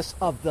righteousness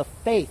of the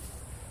faith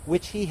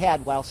which he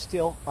had while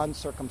still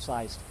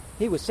uncircumcised.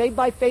 He was saved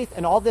by faith,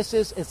 and all this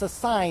is a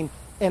sign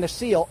and a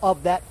seal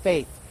of that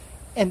faith.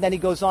 And then he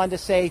goes on to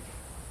say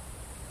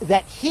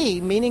that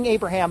he, meaning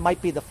Abraham,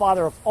 might be the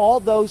father of all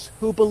those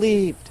who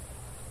believed,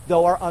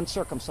 though are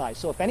uncircumcised.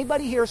 So if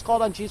anybody here is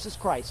called on Jesus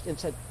Christ and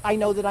said, I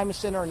know that I'm a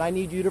sinner and I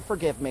need you to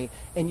forgive me,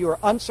 and you are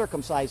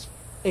uncircumcised,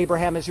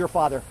 Abraham is your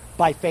father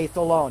by faith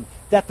alone,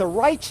 that the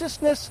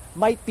righteousness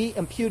might be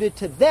imputed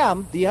to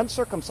them, the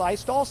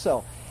uncircumcised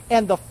also,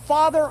 and the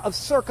father of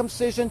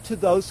circumcision to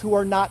those who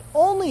are not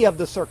only of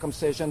the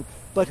circumcision,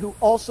 but who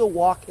also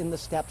walk in the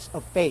steps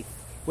of faith,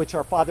 which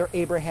our father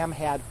Abraham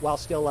had while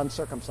still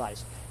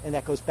uncircumcised. And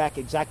that goes back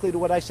exactly to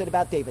what I said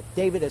about David.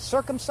 David is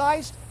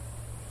circumcised.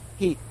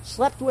 He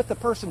slept with the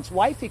person's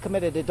wife. He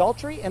committed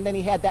adultery, and then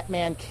he had that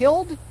man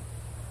killed.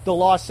 The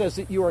law says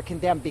that you are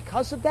condemned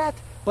because of that,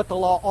 but the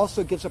law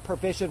also gives a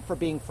provision for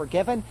being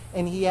forgiven,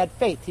 and he had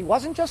faith. He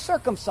wasn't just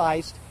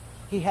circumcised.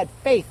 He had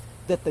faith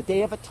that the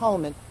Day of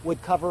Atonement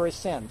would cover his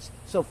sins.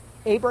 So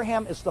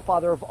Abraham is the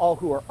father of all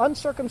who are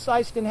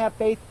uncircumcised and have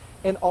faith,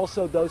 and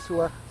also those who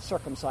are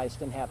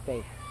circumcised and have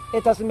faith.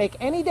 It doesn't make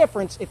any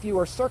difference if you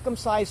are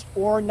circumcised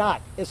or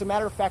not. As a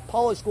matter of fact,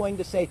 Paul is going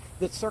to say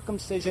that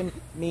circumcision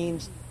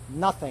means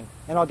nothing.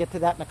 And I'll get to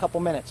that in a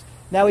couple minutes.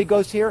 Now he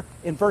goes here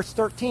in verse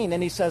 13,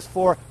 and he says,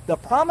 for the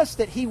promise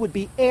that he would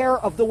be heir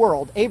of the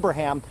world,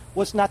 Abraham,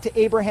 was not to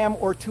Abraham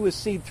or to his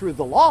seed through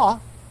the law,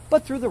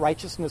 but through the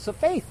righteousness of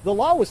faith. The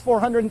law was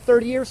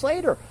 430 years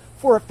later.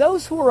 For if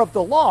those who are of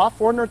the law,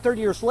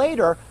 430 years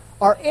later,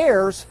 are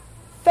heirs,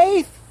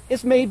 faith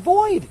is made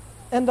void,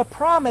 and the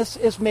promise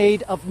is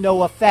made of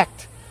no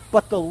effect.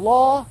 But the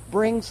law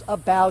brings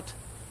about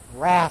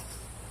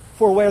wrath.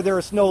 For where there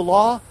is no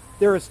law,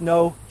 there is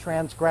no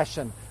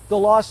transgression. The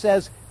law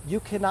says, you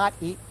cannot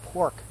eat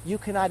pork. You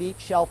cannot eat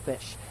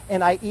shellfish.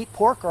 And I eat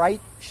pork or I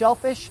eat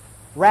shellfish,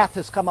 wrath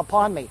has come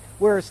upon me.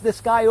 Whereas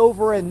this guy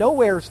over in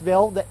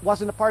Nowheresville that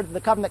wasn't a part of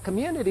the covenant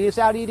community is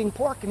out eating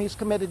pork and he's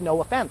committed no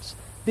offense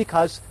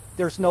because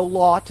there's no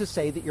law to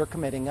say that you're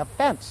committing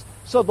offense.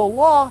 So the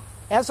law,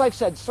 as I've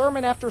said,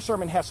 sermon after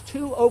sermon, has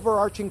two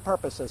overarching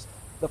purposes.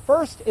 The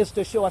first is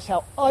to show us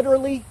how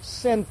utterly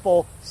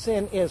sinful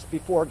sin is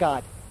before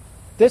God.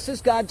 This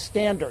is God's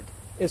standard,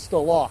 is the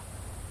law.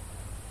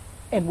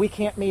 And we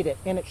can't meet it.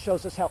 And it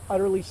shows us how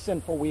utterly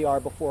sinful we are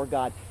before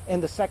God.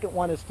 And the second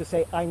one is to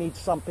say, I need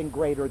something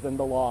greater than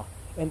the law.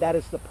 And that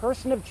is the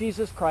person of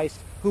Jesus Christ,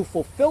 who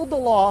fulfilled the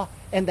law,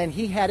 and then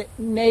he had it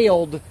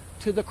nailed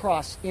to the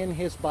cross in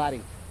his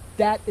body.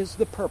 That is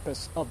the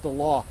purpose of the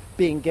law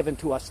being given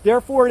to us.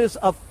 Therefore it is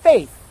of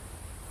faith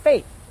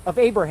of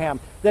Abraham,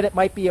 that it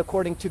might be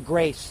according to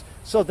grace,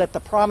 so that the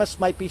promise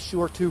might be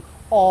sure to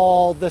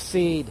all the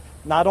seed,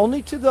 not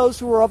only to those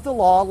who are of the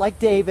law, like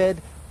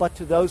David, but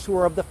to those who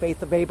are of the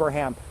faith of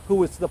Abraham,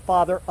 who is the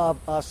father of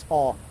us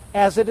all.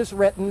 As it is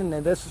written,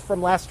 and this is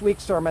from last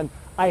week's sermon,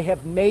 I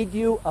have made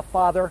you a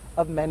father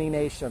of many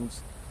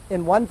nations.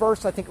 In one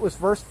verse, I think it was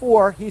verse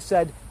 4, he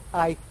said,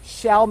 I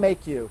shall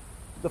make you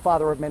the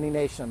father of many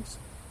nations.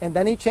 And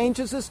then he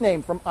changes his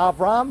name from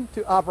Avram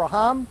to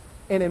Abraham.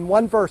 And in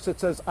one verse it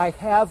says, I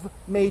have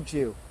made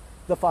you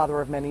the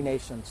father of many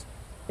nations.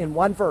 In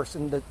one verse,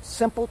 in the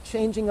simple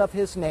changing of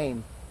his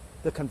name,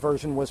 the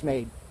conversion was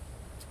made.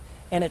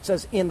 And it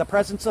says, in the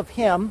presence of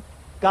him,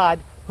 God,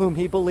 whom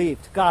he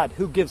believed. God,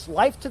 who gives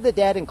life to the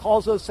dead and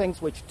calls those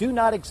things which do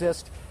not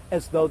exist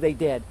as though they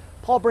did.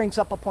 Paul brings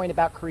up a point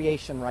about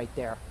creation right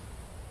there.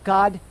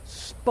 God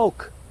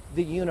spoke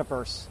the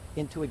universe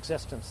into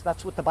existence.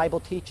 That's what the Bible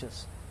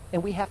teaches.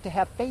 And we have to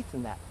have faith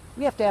in that.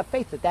 We have to have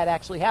faith that that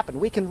actually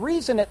happened. We can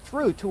reason it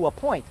through to a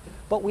point,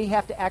 but we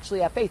have to actually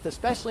have faith,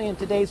 especially in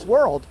today's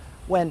world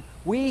when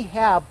we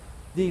have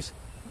these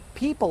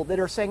people that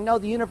are saying, no,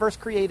 the universe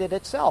created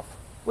itself,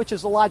 which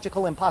is a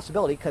logical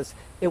impossibility because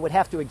it would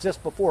have to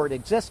exist before it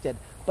existed.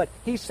 But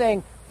he's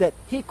saying that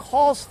he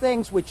calls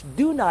things which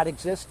do not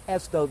exist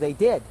as though they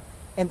did.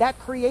 And that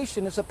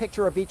creation is a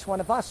picture of each one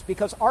of us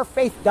because our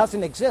faith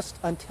doesn't exist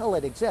until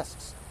it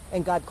exists.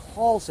 And God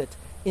calls it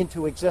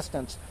into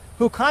existence.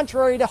 Who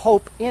contrary to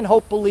hope, in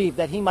hope believed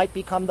that he might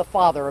become the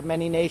father of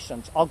many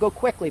nations. I'll go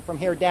quickly from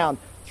here down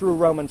through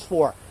Romans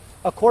 4.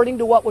 According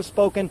to what was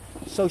spoken,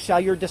 so shall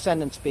your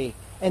descendants be.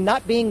 And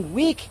not being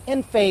weak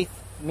in faith,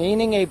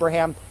 meaning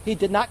Abraham, he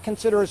did not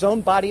consider his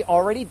own body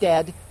already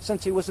dead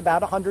since he was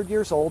about 100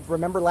 years old.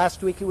 Remember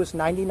last week he was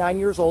 99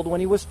 years old when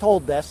he was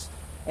told this.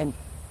 And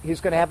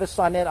he's going to have a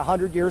son at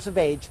 100 years of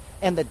age.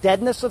 And the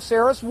deadness of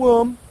Sarah's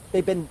womb,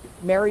 they've been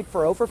married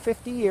for over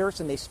 50 years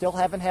and they still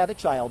haven't had a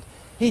child.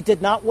 He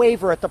did not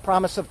waver at the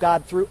promise of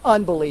God through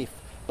unbelief,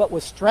 but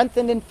was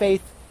strengthened in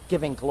faith,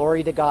 giving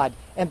glory to God.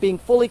 And being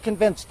fully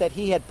convinced that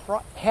he had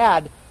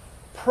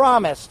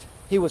promised,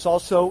 he was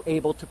also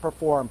able to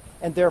perform.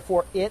 And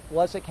therefore it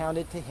was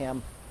accounted to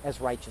him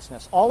as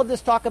righteousness. All of this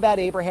talk about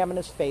Abraham and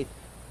his faith,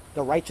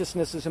 the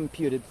righteousness is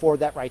imputed for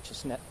that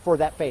righteousness, for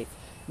that faith.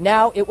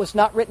 Now it was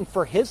not written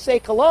for his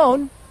sake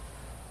alone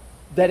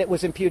that it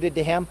was imputed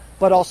to him,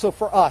 but also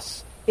for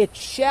us. It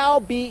shall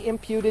be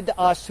imputed to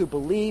us who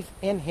believe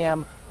in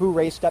him who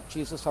raised up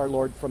Jesus our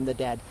Lord from the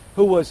dead,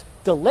 who was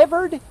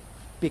delivered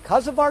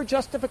because of our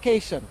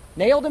justification.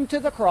 Nailed him to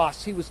the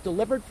cross. He was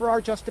delivered for our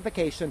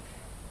justification.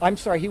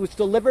 He was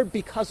delivered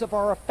because of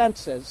our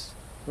offenses.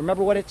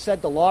 Remember what it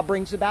said? The law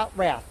brings about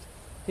wrath.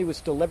 He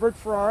was delivered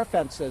for our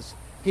offenses.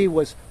 He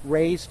was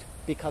raised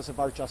because of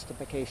our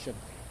justification.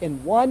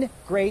 In one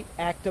great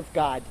act of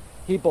God,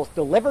 he both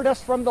delivered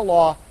us from the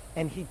law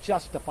and he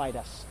justified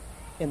us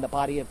in the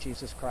body of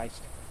Jesus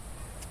Christ.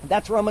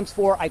 That's Romans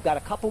 4. I've got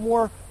a couple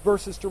more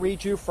verses to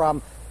read you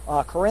from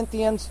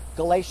Corinthians,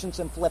 Galatians,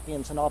 and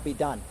Philippians, and I'll be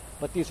done.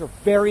 But these are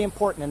very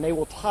important, and they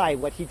will tie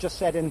what he just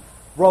said in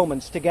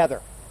Romans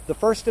together. The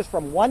first is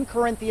from 1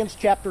 Corinthians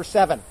chapter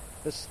 7.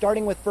 This is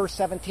starting with verse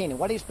 17. And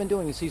what he's been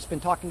doing is he's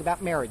been talking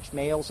about marriage,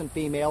 males and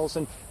females,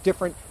 and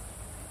different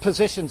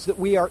positions that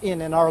we are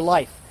in our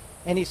life.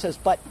 And he says,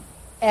 but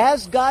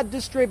as God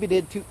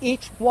distributed to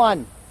each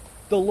one,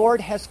 the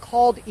Lord has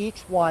called each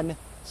one,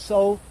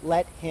 so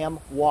let him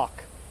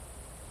walk.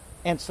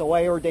 And so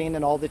I ordain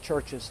in all the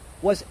churches.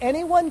 Was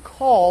anyone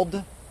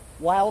called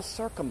while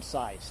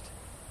circumcised?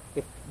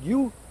 If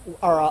you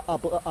are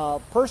a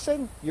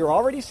person, you're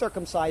already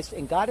circumcised,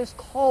 and God has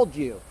called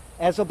you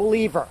as a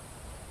believer,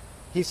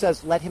 he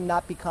says, let him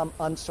not become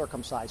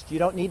uncircumcised. You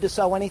don't need to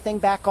sew anything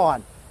back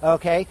on.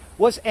 Okay?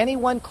 Was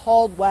anyone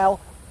called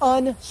while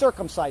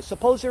uncircumcised?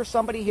 Suppose there's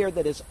somebody here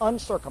that is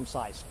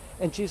uncircumcised,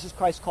 and Jesus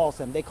Christ calls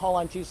them. They call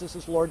on Jesus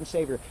as Lord and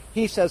Savior.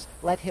 He says,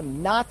 let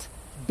him not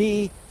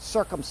be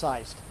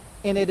circumcised.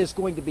 And it is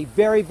going to be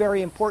very,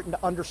 very important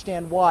to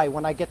understand why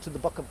when I get to the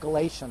book of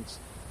Galatians.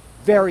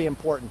 Very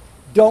important.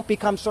 Don't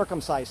become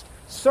circumcised.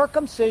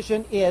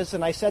 Circumcision is,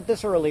 and I said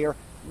this earlier,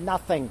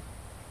 nothing.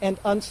 And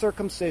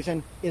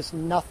uncircumcision is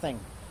nothing.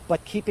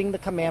 But keeping the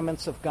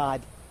commandments of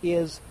God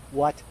is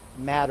what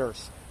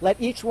matters.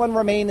 Let each one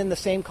remain in the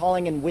same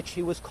calling in which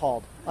he was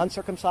called.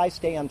 Uncircumcised,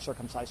 stay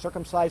uncircumcised.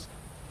 Circumcised,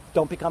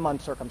 don't become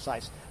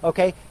uncircumcised.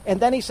 Okay? And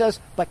then he says,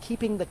 but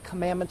keeping the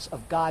commandments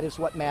of God is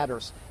what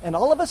matters. And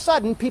all of a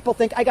sudden, people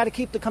think, I got to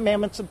keep the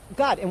commandments of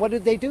God. And what do?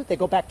 They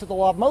go back to the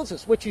law of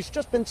Moses, which he's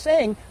just been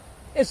saying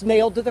is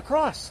nailed to the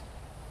cross.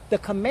 The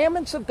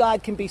commandments of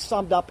God can be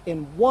summed up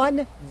in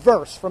one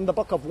verse from the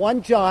book of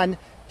 1 John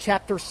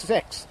chapter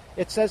 6.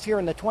 It says here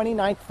in the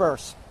 29th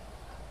verse,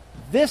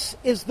 this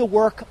is the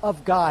work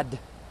of God,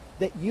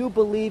 that you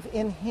believe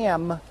in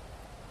him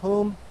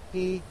whom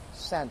he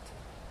sent.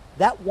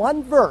 That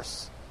one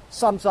verse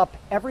sums up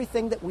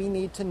everything that we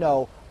need to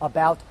know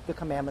about the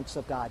commandments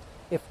of God.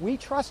 If we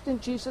trust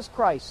in Jesus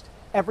Christ,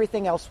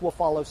 everything else will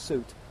follow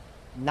suit.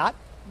 Not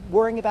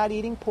worrying about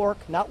eating pork,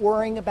 not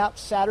worrying about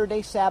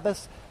Saturday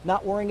Sabbath,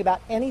 not worrying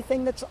about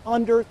anything that's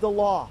under the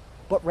law,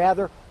 but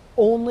rather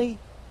only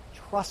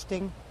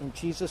trusting in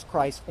Jesus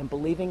Christ and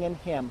believing in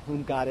him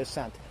whom God has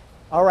sent.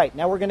 All right,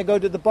 now we're going to go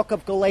to the book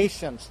of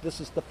Galatians.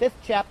 This is the 5th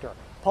chapter.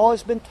 Paul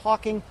has been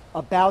talking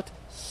about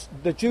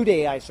the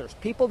Judaizers,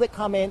 people that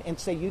come in and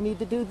say, you need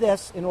to do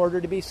this in order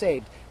to be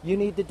saved. You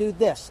need to do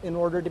this in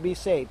order to be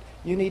saved.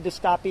 You need to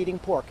stop eating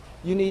pork.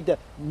 You need to,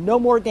 no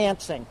more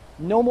dancing,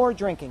 no more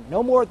drinking,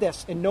 no more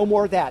this, and no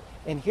more that.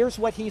 And here's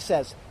what he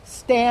says: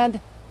 stand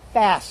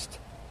fast.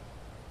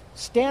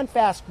 Stand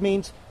fast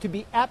means to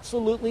be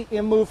absolutely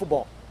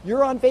immovable.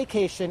 You're on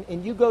vacation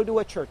and you go to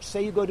a church.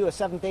 Say you go to a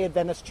Seventh-day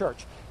Adventist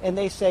church, and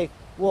they say,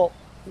 well,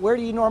 where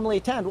do you normally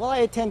attend? Well, I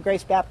attend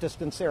Grace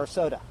Baptist in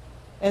Sarasota.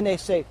 And they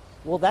say,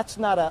 well, that's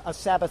not a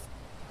Sabbath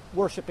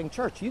worshiping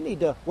church. You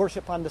need to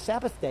worship on the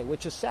Sabbath day,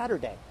 which is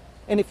Saturday.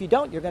 And if you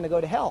don't, you're going to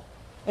go to hell.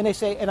 And they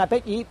say, and I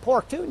bet you eat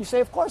pork too. And you say,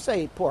 of course I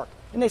eat pork.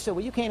 And they say,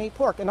 well, you can't eat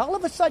pork. And all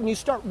of a sudden you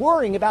start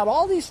worrying about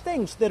all these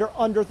things that are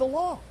under the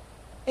law.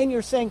 And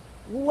you're saying,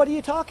 well, what are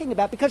you talking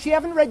about? Because you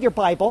haven't read your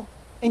Bible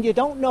and you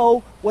don't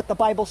know what the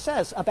Bible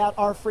says about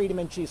our freedom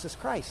in Jesus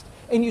Christ.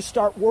 And you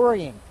start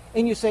worrying.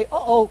 And you say,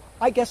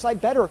 I guess I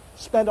better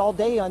spend all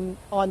day on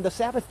the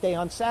Sabbath day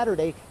on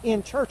Saturday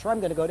in church, or I'm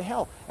going to go to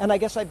hell. And I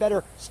guess I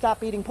better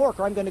stop eating pork,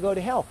 or I'm going to go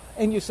to hell.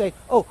 And you say,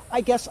 I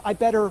guess I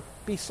better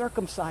be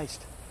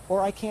circumcised,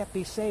 or I can't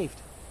be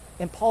saved.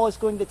 And Paul is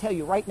going to tell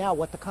you right now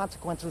what the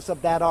consequences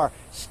of that are.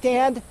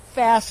 Stand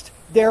fast,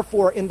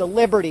 therefore, in the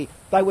liberty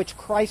by which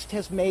Christ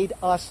has made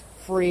us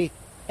free,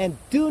 and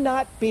do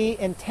not be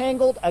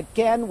entangled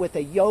again with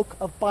a yoke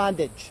of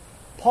bondage.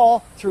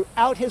 Paul,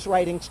 throughout his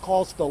writings,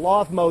 calls the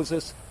law of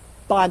Moses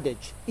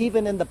bondage.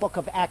 Even in the book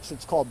of Acts,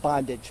 it's called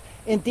bondage.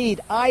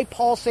 Indeed, I,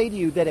 Paul, say to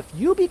you that if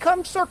you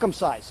become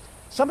circumcised,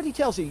 somebody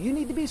tells you you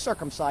need to be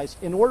circumcised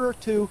in order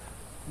to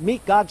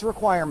meet God's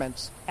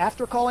requirements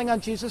after calling on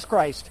Jesus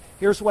Christ,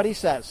 here's what he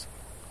says: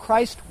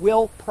 Christ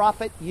will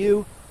profit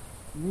you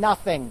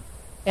nothing.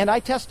 And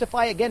I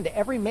testify again to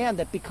every man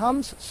that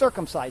becomes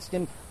circumcised.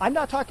 And I'm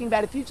not talking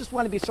about if you just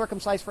want to be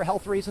circumcised for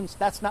health reasons.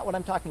 That's not what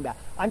I'm talking about.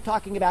 I'm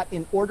talking about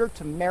in order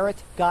to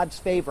merit God's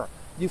favor.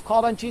 You've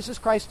called on Jesus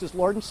Christ as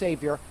Lord and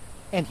Savior,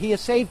 and he has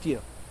saved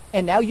you.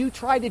 And now you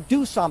try to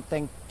do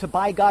something to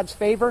buy God's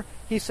favor.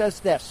 He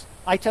says this: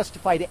 I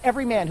testify to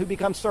every man who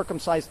becomes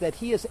circumcised that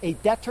he is a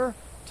debtor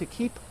to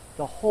keep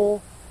the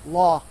whole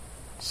law.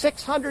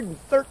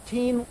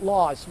 613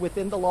 laws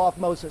within the law of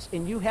Moses,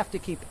 and you have to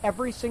keep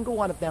every single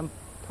one of them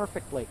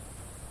perfectly.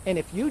 And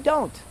if you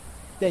don't,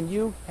 then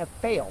you have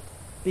failed,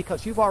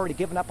 because you've already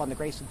given up on the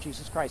grace of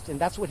Jesus Christ. And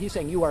that's what he's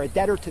saying. You are a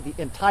debtor to the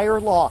entire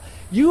law.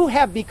 You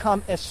have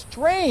become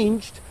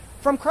estranged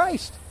from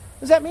Christ.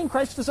 Does that mean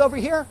Christ is over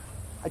here?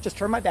 I just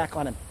turned my back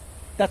on him.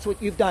 That's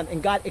what you've done.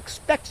 And God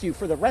expects you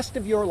for the rest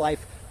of your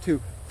life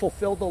to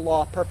fulfill the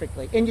law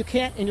perfectly. And you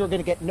can't, and you're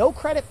going to get no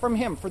credit from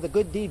him for the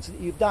good deeds that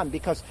you've done,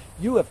 because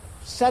you have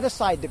set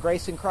aside the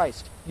grace in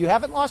Christ. You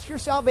haven't lost your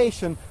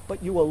salvation,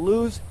 but you will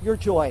lose your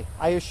joy,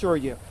 I assure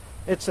you.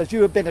 It says,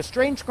 you have been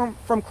estranged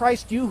from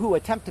Christ, you who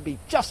attempt to be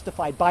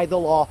justified by the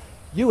law.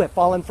 You have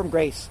fallen from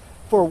grace.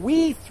 For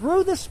we,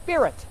 through the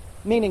Spirit,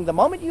 meaning the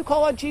moment you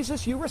call on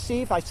Jesus, you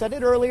receive. I said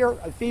it earlier,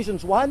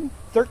 Ephesians 1,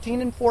 13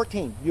 and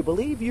 14. You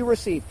believe, you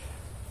receive.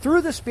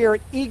 Through the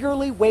Spirit,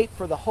 eagerly wait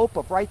for the hope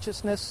of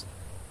righteousness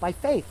by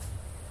faith.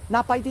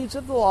 Not by deeds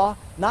of the law,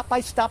 not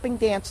by stopping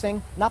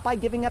dancing, not by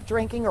giving up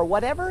drinking, or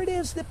whatever it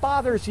is that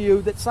bothers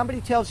you that somebody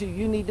tells you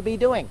you need to be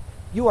doing.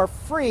 You are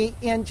free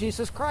in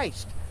Jesus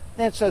Christ.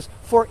 And it says,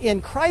 for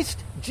in Christ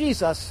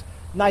Jesus,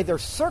 neither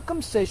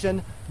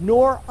circumcision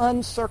nor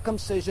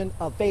uncircumcision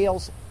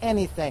avails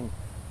anything,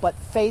 but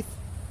faith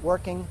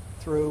working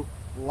through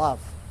love.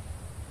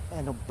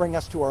 And it'll bring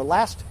us to our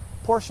last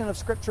portion of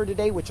Scripture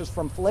today, which is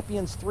from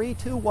Philippians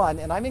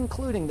 3:2-1, and I'm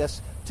including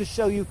this to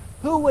show you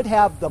who would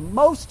have the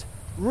most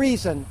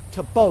reason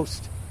to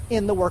boast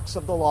in the works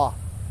of the law.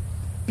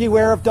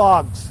 Beware of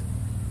dogs.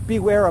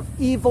 Beware of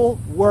evil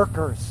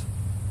workers.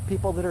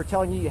 People that are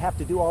telling you have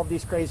to do all of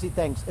these crazy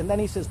things. And then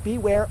he says,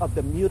 beware of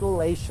the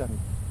mutilation.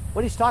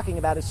 What he's talking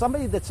about is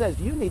somebody that says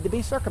you need to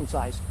be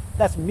circumcised.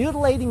 That's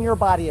mutilating your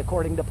body,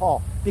 according to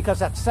Paul, because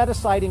that's set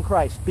aside in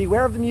Christ.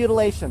 Beware of the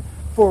mutilation.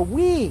 For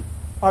we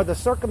are the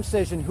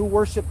circumcision who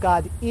worship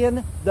God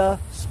in the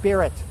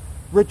Spirit,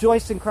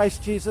 rejoice in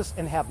Christ Jesus,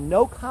 and have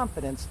no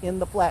confidence in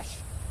the flesh.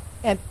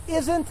 And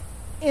isn't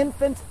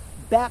infant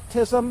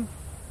baptism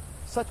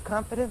such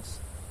confidence?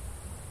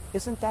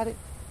 Isn't that it?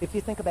 If you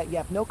think about it, you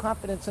have no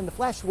confidence in the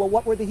flesh. Well,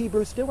 what were the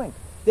Hebrews doing?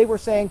 They were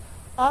saying,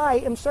 I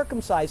am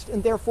circumcised,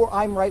 and therefore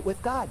I'm right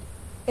with God.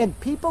 And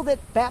people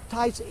that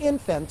baptize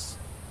infants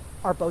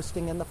are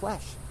boasting in the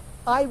flesh.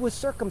 I was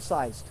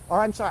circumcised,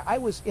 I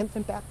was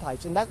infant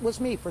baptized, and that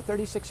was me for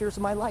 36 years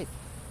of my life.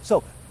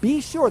 So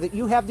be sure that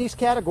you have these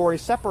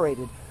categories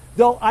separated.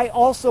 Though I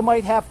also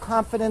might have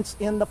confidence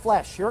in the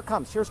flesh. Here it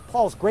comes. Here's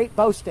Paul's great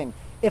boasting.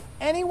 If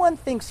anyone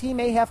thinks he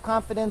may have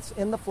confidence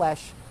in the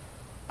flesh,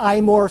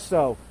 I more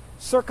so.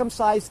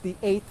 Circumcised the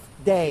 8th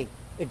day.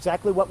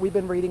 Exactly what we've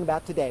been reading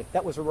about today.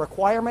 That was a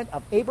requirement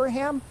of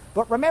Abraham.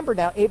 But remember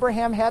now,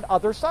 Abraham had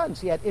other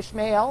sons. He had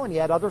Ishmael, and he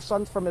had other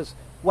sons from his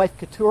wife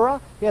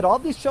Keturah. He had all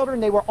these children.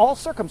 They were all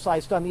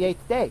circumcised on the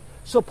 8th day.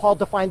 So Paul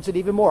defines it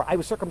even more. I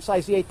was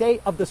circumcised the 8th day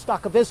of the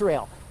stock of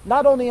Israel.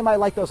 Not only am I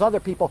like those other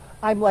people,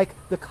 I'm like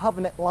the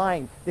covenant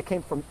line that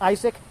came from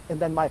Isaac, and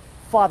then my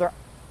father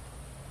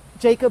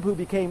Jacob, who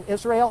became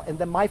Israel, and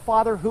then my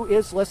father, who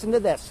is, listen to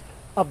this,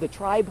 of the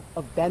tribe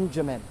of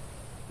Benjamin.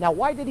 Now,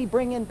 why did he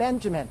bring in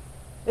Benjamin?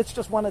 It's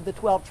just one of the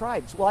 12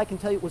 tribes. Well, I can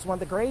tell you it was one of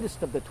the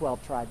greatest of the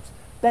 12 tribes.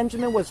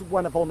 Benjamin was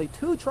one of only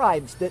 2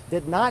 tribes that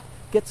did not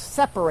get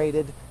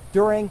separated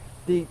during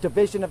the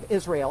division of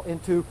Israel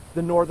into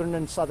the northern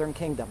and southern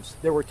kingdoms.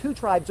 There were 2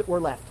 tribes that were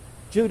left,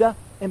 Judah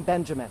and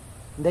Benjamin.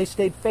 And they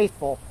stayed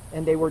faithful,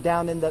 and they were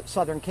down in the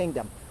southern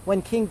kingdom.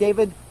 When King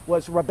David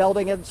was rebelled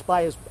against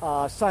by his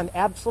son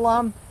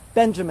Absalom,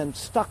 Benjamin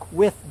stuck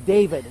with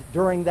David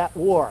during that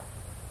war.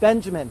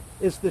 Benjamin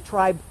is the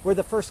tribe where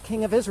the first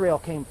king of Israel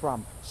came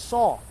from,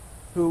 Saul,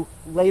 who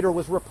later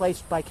was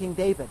replaced by King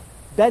David.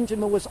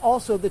 Benjamin was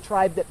also the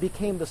tribe that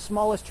became the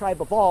smallest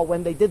tribe of all.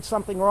 When they did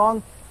something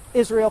wrong,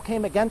 Israel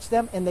came against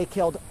them, and they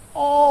killed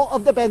all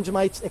of the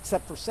Benjamites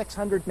except for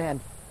 600 men.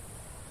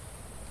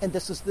 And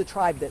this is the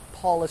tribe that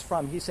Paul is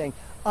from. He's saying,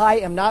 I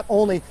am not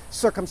only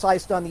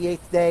circumcised on the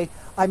 8th day,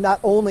 I'm not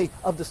only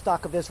of the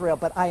stock of Israel,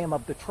 but I am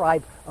of the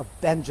tribe of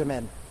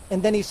Benjamin.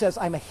 And then he says,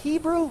 I'm a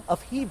Hebrew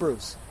of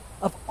Hebrews.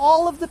 Of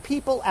all of the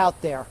people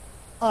out there,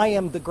 I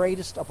am the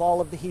greatest of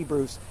all of the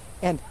Hebrews.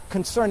 And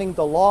concerning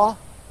the law,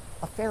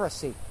 a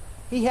Pharisee.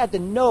 He had to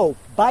know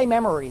by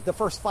memory the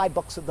first 5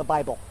 books of the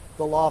Bible,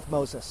 the law of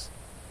Moses.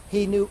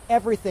 He knew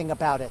everything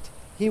about it.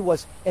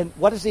 And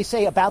what does he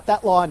say about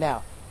that law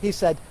now? He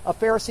said, a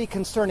Pharisee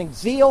concerning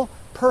zeal,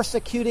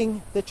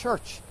 persecuting the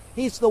church.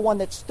 He's the one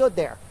that stood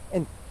there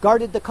and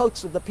guarded the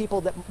coats of the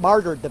people that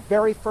martyred the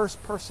very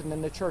first person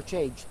in the church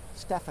age,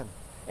 Stephen.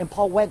 And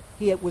Paul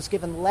was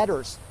given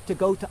letters to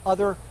go to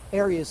other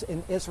areas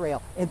in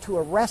Israel and to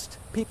arrest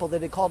people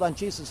that had called on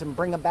Jesus and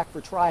bring them back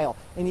for trial.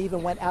 And he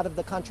even went out of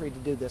the country to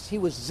do this. He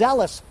was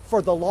zealous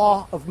for the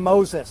law of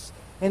Moses.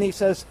 And he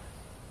says,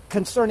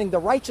 concerning the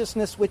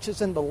righteousness which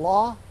is in the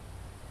law,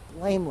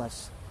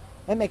 blameless.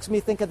 That makes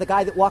me think of the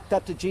guy that walked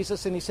up to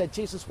Jesus and he said,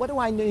 Jesus, what do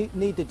I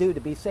need to do to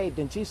be saved?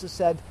 And Jesus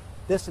said,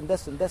 this and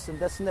this and this and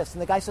this and this.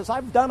 And the guy says,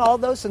 I've done all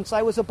those since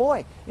I was a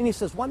boy. And he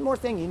says, one more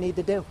thing you need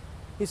to do.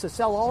 He says,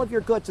 sell all of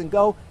your goods and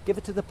go give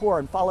it to the poor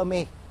and follow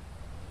me.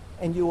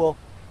 And you will,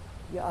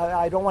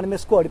 I don't want to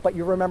misquote it, but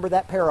you remember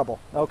that parable,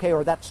 okay,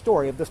 or that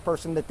story of this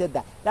person that did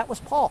that. That was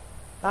Paul.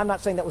 I'm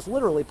not saying that was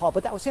literally Paul,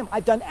 but that was him.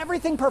 I've done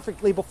everything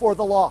perfectly before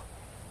the law.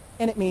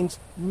 And it means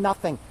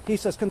nothing. He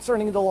says,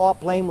 concerning the law,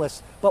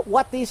 blameless. But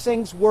what these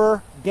things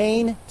were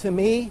gain to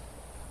me,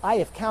 I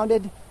have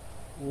counted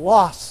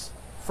loss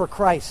for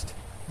Christ.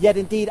 Yet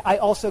indeed I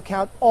also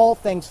count all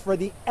things for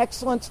the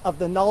excellence of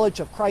the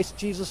knowledge of Christ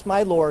Jesus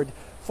my Lord,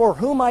 for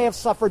whom I have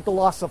suffered the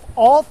loss of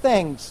all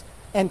things,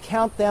 and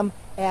count them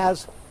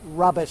as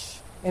rubbish.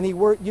 And he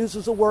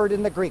uses a word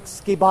in the Greek,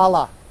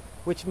 skibala,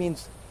 which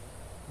means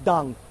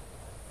dung.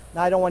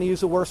 Now, I don't want to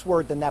use a worse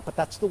word than that, but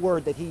that's the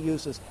word that he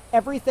uses.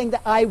 Everything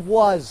that I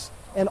was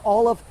and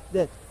all of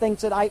the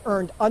things that I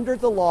earned under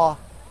the law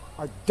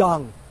are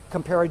dung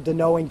compared to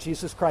knowing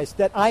Jesus Christ,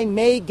 that I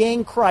may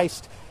gain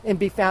Christ and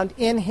be found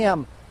in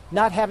him,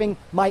 not having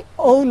my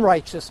own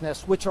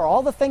righteousness, which are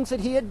all the things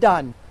that he had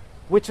done,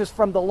 which is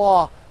from the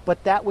law,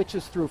 but that which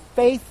is through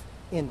faith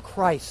in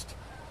Christ,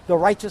 the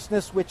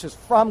righteousness which is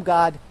from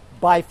God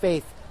by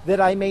faith,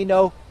 that I may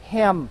know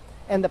him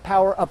and the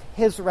power of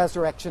his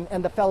resurrection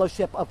and the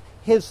fellowship of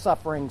his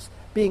sufferings,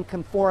 being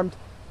conformed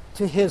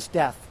to his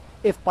death,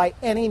 if by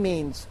any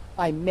means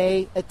I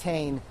may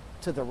attain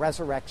to the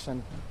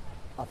resurrection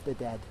of the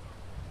dead.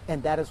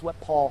 And that is what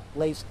Paul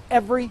lays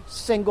every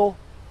single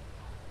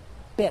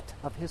bit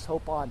of his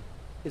hope on,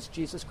 is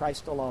Jesus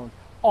Christ alone.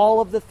 All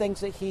of the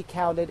things that he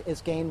counted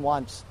as gain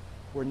once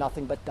were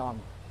nothing but dung.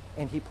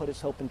 And he put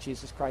his hope in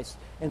Jesus Christ.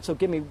 And so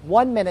give me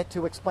 1 minute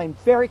to explain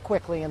very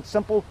quickly in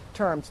simple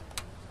terms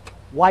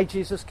why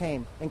Jesus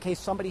came, in case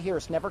somebody here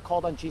has never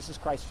called on Jesus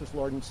Christ as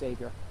Lord and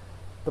Savior.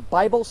 The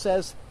Bible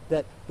says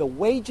that the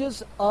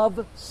wages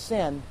of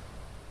sin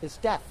is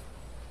death.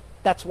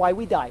 That's why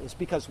we die, is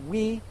because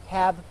we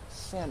have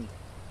sinned.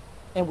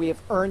 And we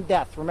have earned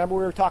death. Remember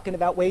we were talking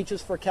about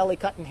wages for Kelly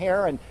cutting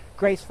hair and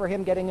grace for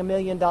him getting $1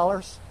 million?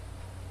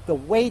 The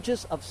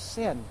wages of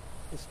sin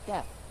is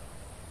death.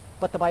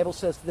 But the Bible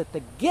says that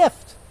the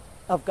gift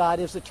of God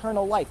is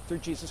eternal life through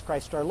Jesus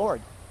Christ our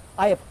Lord.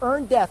 I have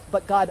earned death,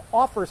 but God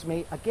offers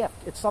me a gift.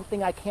 It's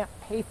something I can't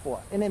pay for.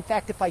 And in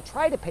fact, if I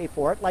try to pay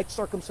for it, like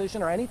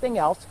circumcision or anything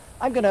else,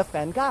 I'm going to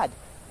offend God.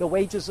 The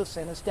wages of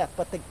sin is death,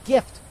 but the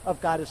gift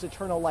of God is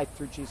eternal life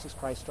through Jesus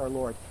Christ our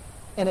Lord.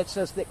 And it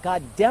says that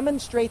God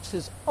demonstrates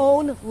his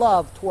own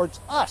love towards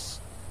us,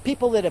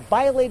 people that have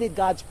violated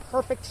God's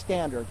perfect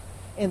standard,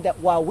 and that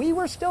while we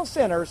were still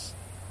sinners,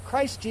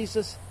 Christ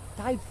Jesus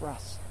died for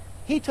us.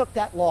 He took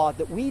that law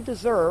that we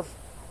deserve,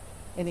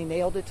 and he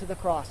nailed it to the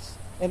cross.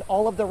 And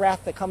all of the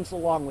wrath that comes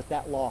along with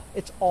that law,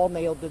 it's all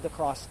nailed to the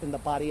cross in the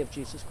body of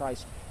Jesus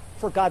Christ.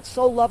 For God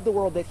so loved the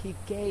world that he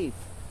gave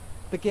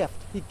the gift.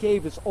 He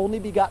gave his only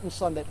begotten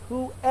Son, that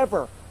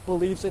whoever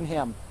believes in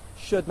him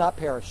should not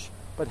perish,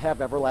 but have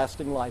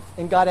everlasting life.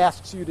 And God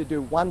asks you to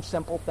do one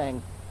simple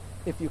thing.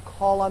 If you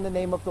call on the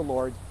name of the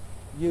Lord,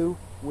 you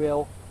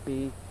will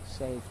be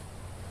saved.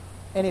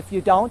 And if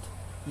you don't,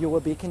 you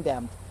will be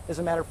condemned. As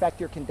a matter of fact,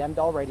 you're condemned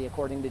already,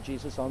 according to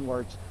Jesus' own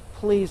words.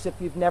 Please, if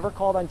you've never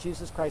called on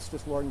Jesus Christ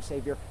as Lord and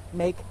Savior,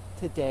 make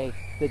today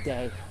the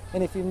day.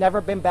 And if you've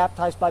never been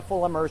baptized by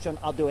full immersion,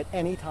 I'll do it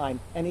anytime,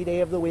 any day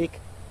of the week,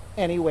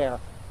 anywhere.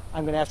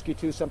 I'm going to ask you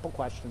 2 simple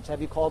questions.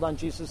 Have you called on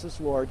Jesus as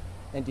Lord?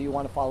 And do you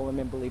want to follow him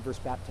in believer's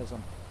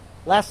baptism?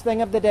 Last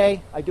thing of the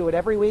day, I do it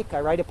every week. I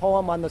write a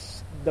poem on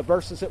the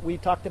verses that we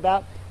talked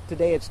about.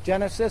 Today it's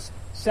Genesis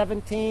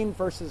 17,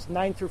 verses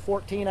 9 through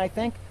 14, I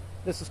think.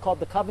 This is called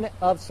the covenant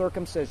of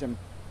circumcision.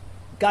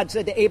 God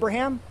said to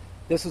Abraham,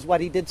 this is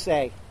what he did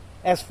say.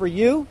 As for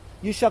you,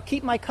 you shall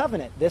keep my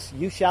covenant. This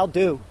you shall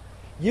do.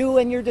 You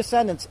and your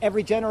descendants,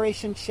 every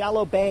generation shall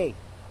obey.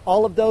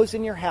 All of those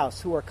in your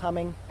house who are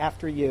coming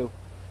after you.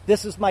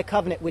 This is my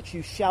covenant which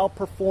you shall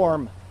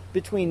perform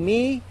between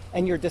me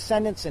and your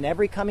descendants in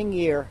every coming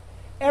year.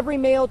 Every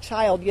male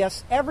child,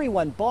 yes,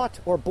 everyone bought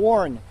or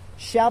born,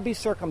 shall be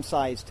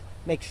circumcised.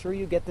 Make sure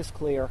you get this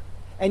clear.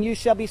 And you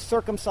shall be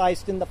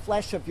circumcised in the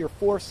flesh of your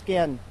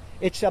foreskin.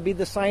 It shall be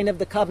the sign of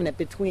the covenant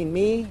between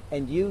me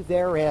and you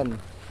therein.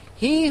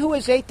 He who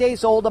is 8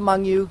 days old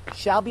among you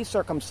shall be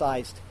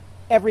circumcised,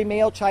 every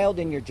male child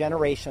in your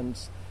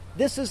generations.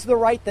 This is the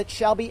rite that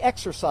shall be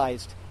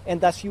exercised, and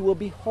thus you will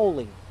be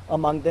holy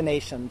among the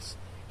nations.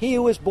 He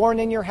who is born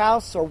in your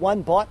house, or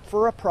one bought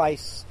for a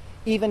price,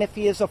 even if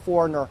he is a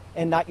foreigner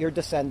and not your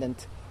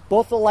descendant,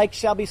 both alike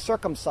shall be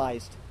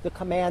circumcised. The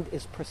command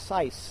is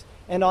precise,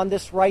 and on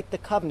this rite the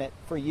covenant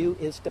for you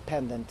is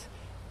dependent.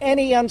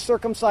 Any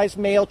uncircumcised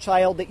male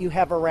child that you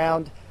have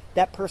around,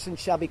 that person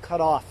shall be cut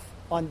off.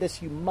 On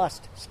this you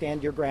must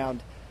stand your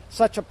ground.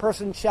 Such a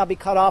person shall be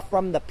cut off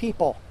from the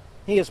people.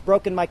 He has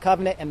broken my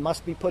covenant and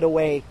must be put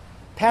away.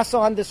 Pass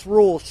on this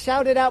rule.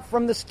 Shout it out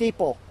from the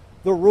steeple.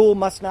 The rule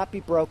must not be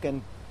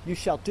broken. You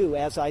shall do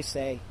as I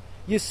say.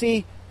 You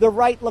see, the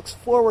rite looks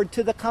forward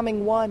to the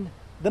coming one.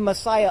 The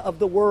Messiah of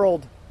the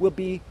world will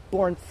be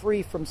born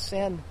free from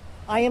sin.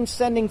 I am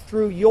sending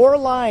through your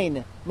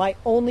line my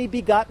only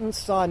begotten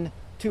Son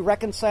to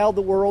reconcile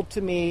the world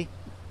to me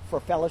for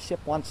fellowship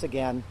once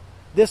again.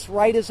 This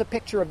rite is a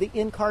picture of the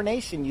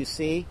incarnation, you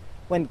see,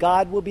 when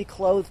God will be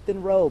clothed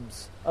in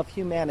robes of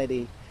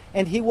humanity,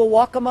 and he will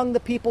walk among the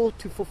people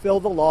to fulfill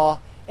the law,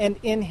 and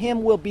in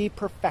him will be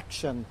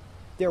perfection.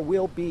 There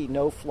will be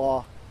no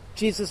flaw.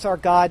 Jesus our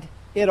God,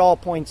 it all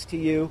points to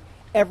you,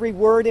 every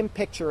word and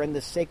picture in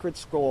this sacred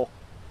scroll.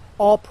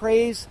 All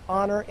praise,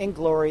 honor, and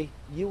glory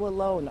you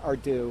alone are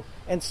due,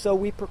 and so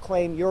we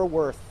proclaim your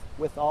worth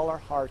with all our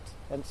heart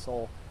and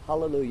soul.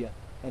 Hallelujah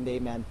and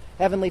amen.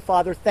 Heavenly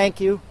Father, thank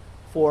you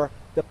for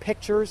the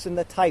pictures and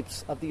the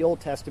types of the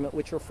Old Testament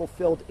which are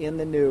fulfilled in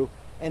the New,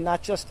 and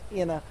not just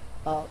in a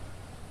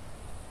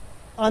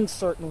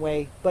uncertain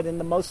way, but in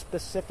the most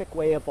specific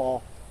way of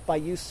all, by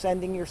you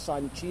sending your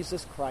Son,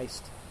 Jesus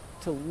Christ,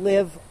 to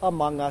live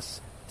among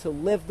us, to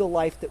live the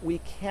life that we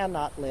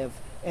cannot live,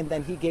 and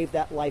then he gave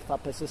that life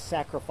up as a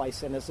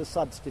sacrifice and as a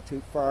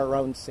substitute for our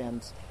own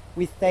sins.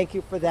 We thank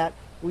you for that.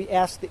 We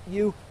ask that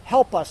you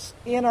help us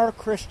in our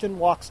Christian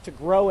walks to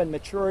grow in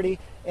maturity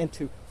and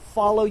to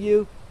follow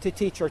you, to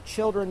teach our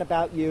children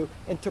about you,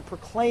 and to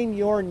proclaim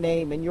your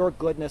name and your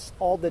goodness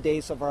all the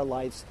days of our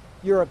lives.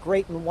 You're a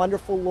great and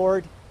wonderful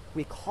Lord.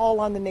 We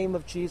call on the name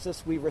of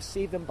Jesus. We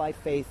receive him by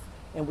faith,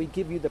 and we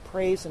give you the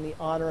praise and the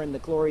honor and the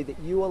glory that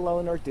you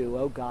alone are due,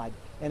 O God.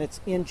 And it's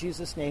in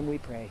Jesus' name we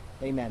pray.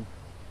 Amen.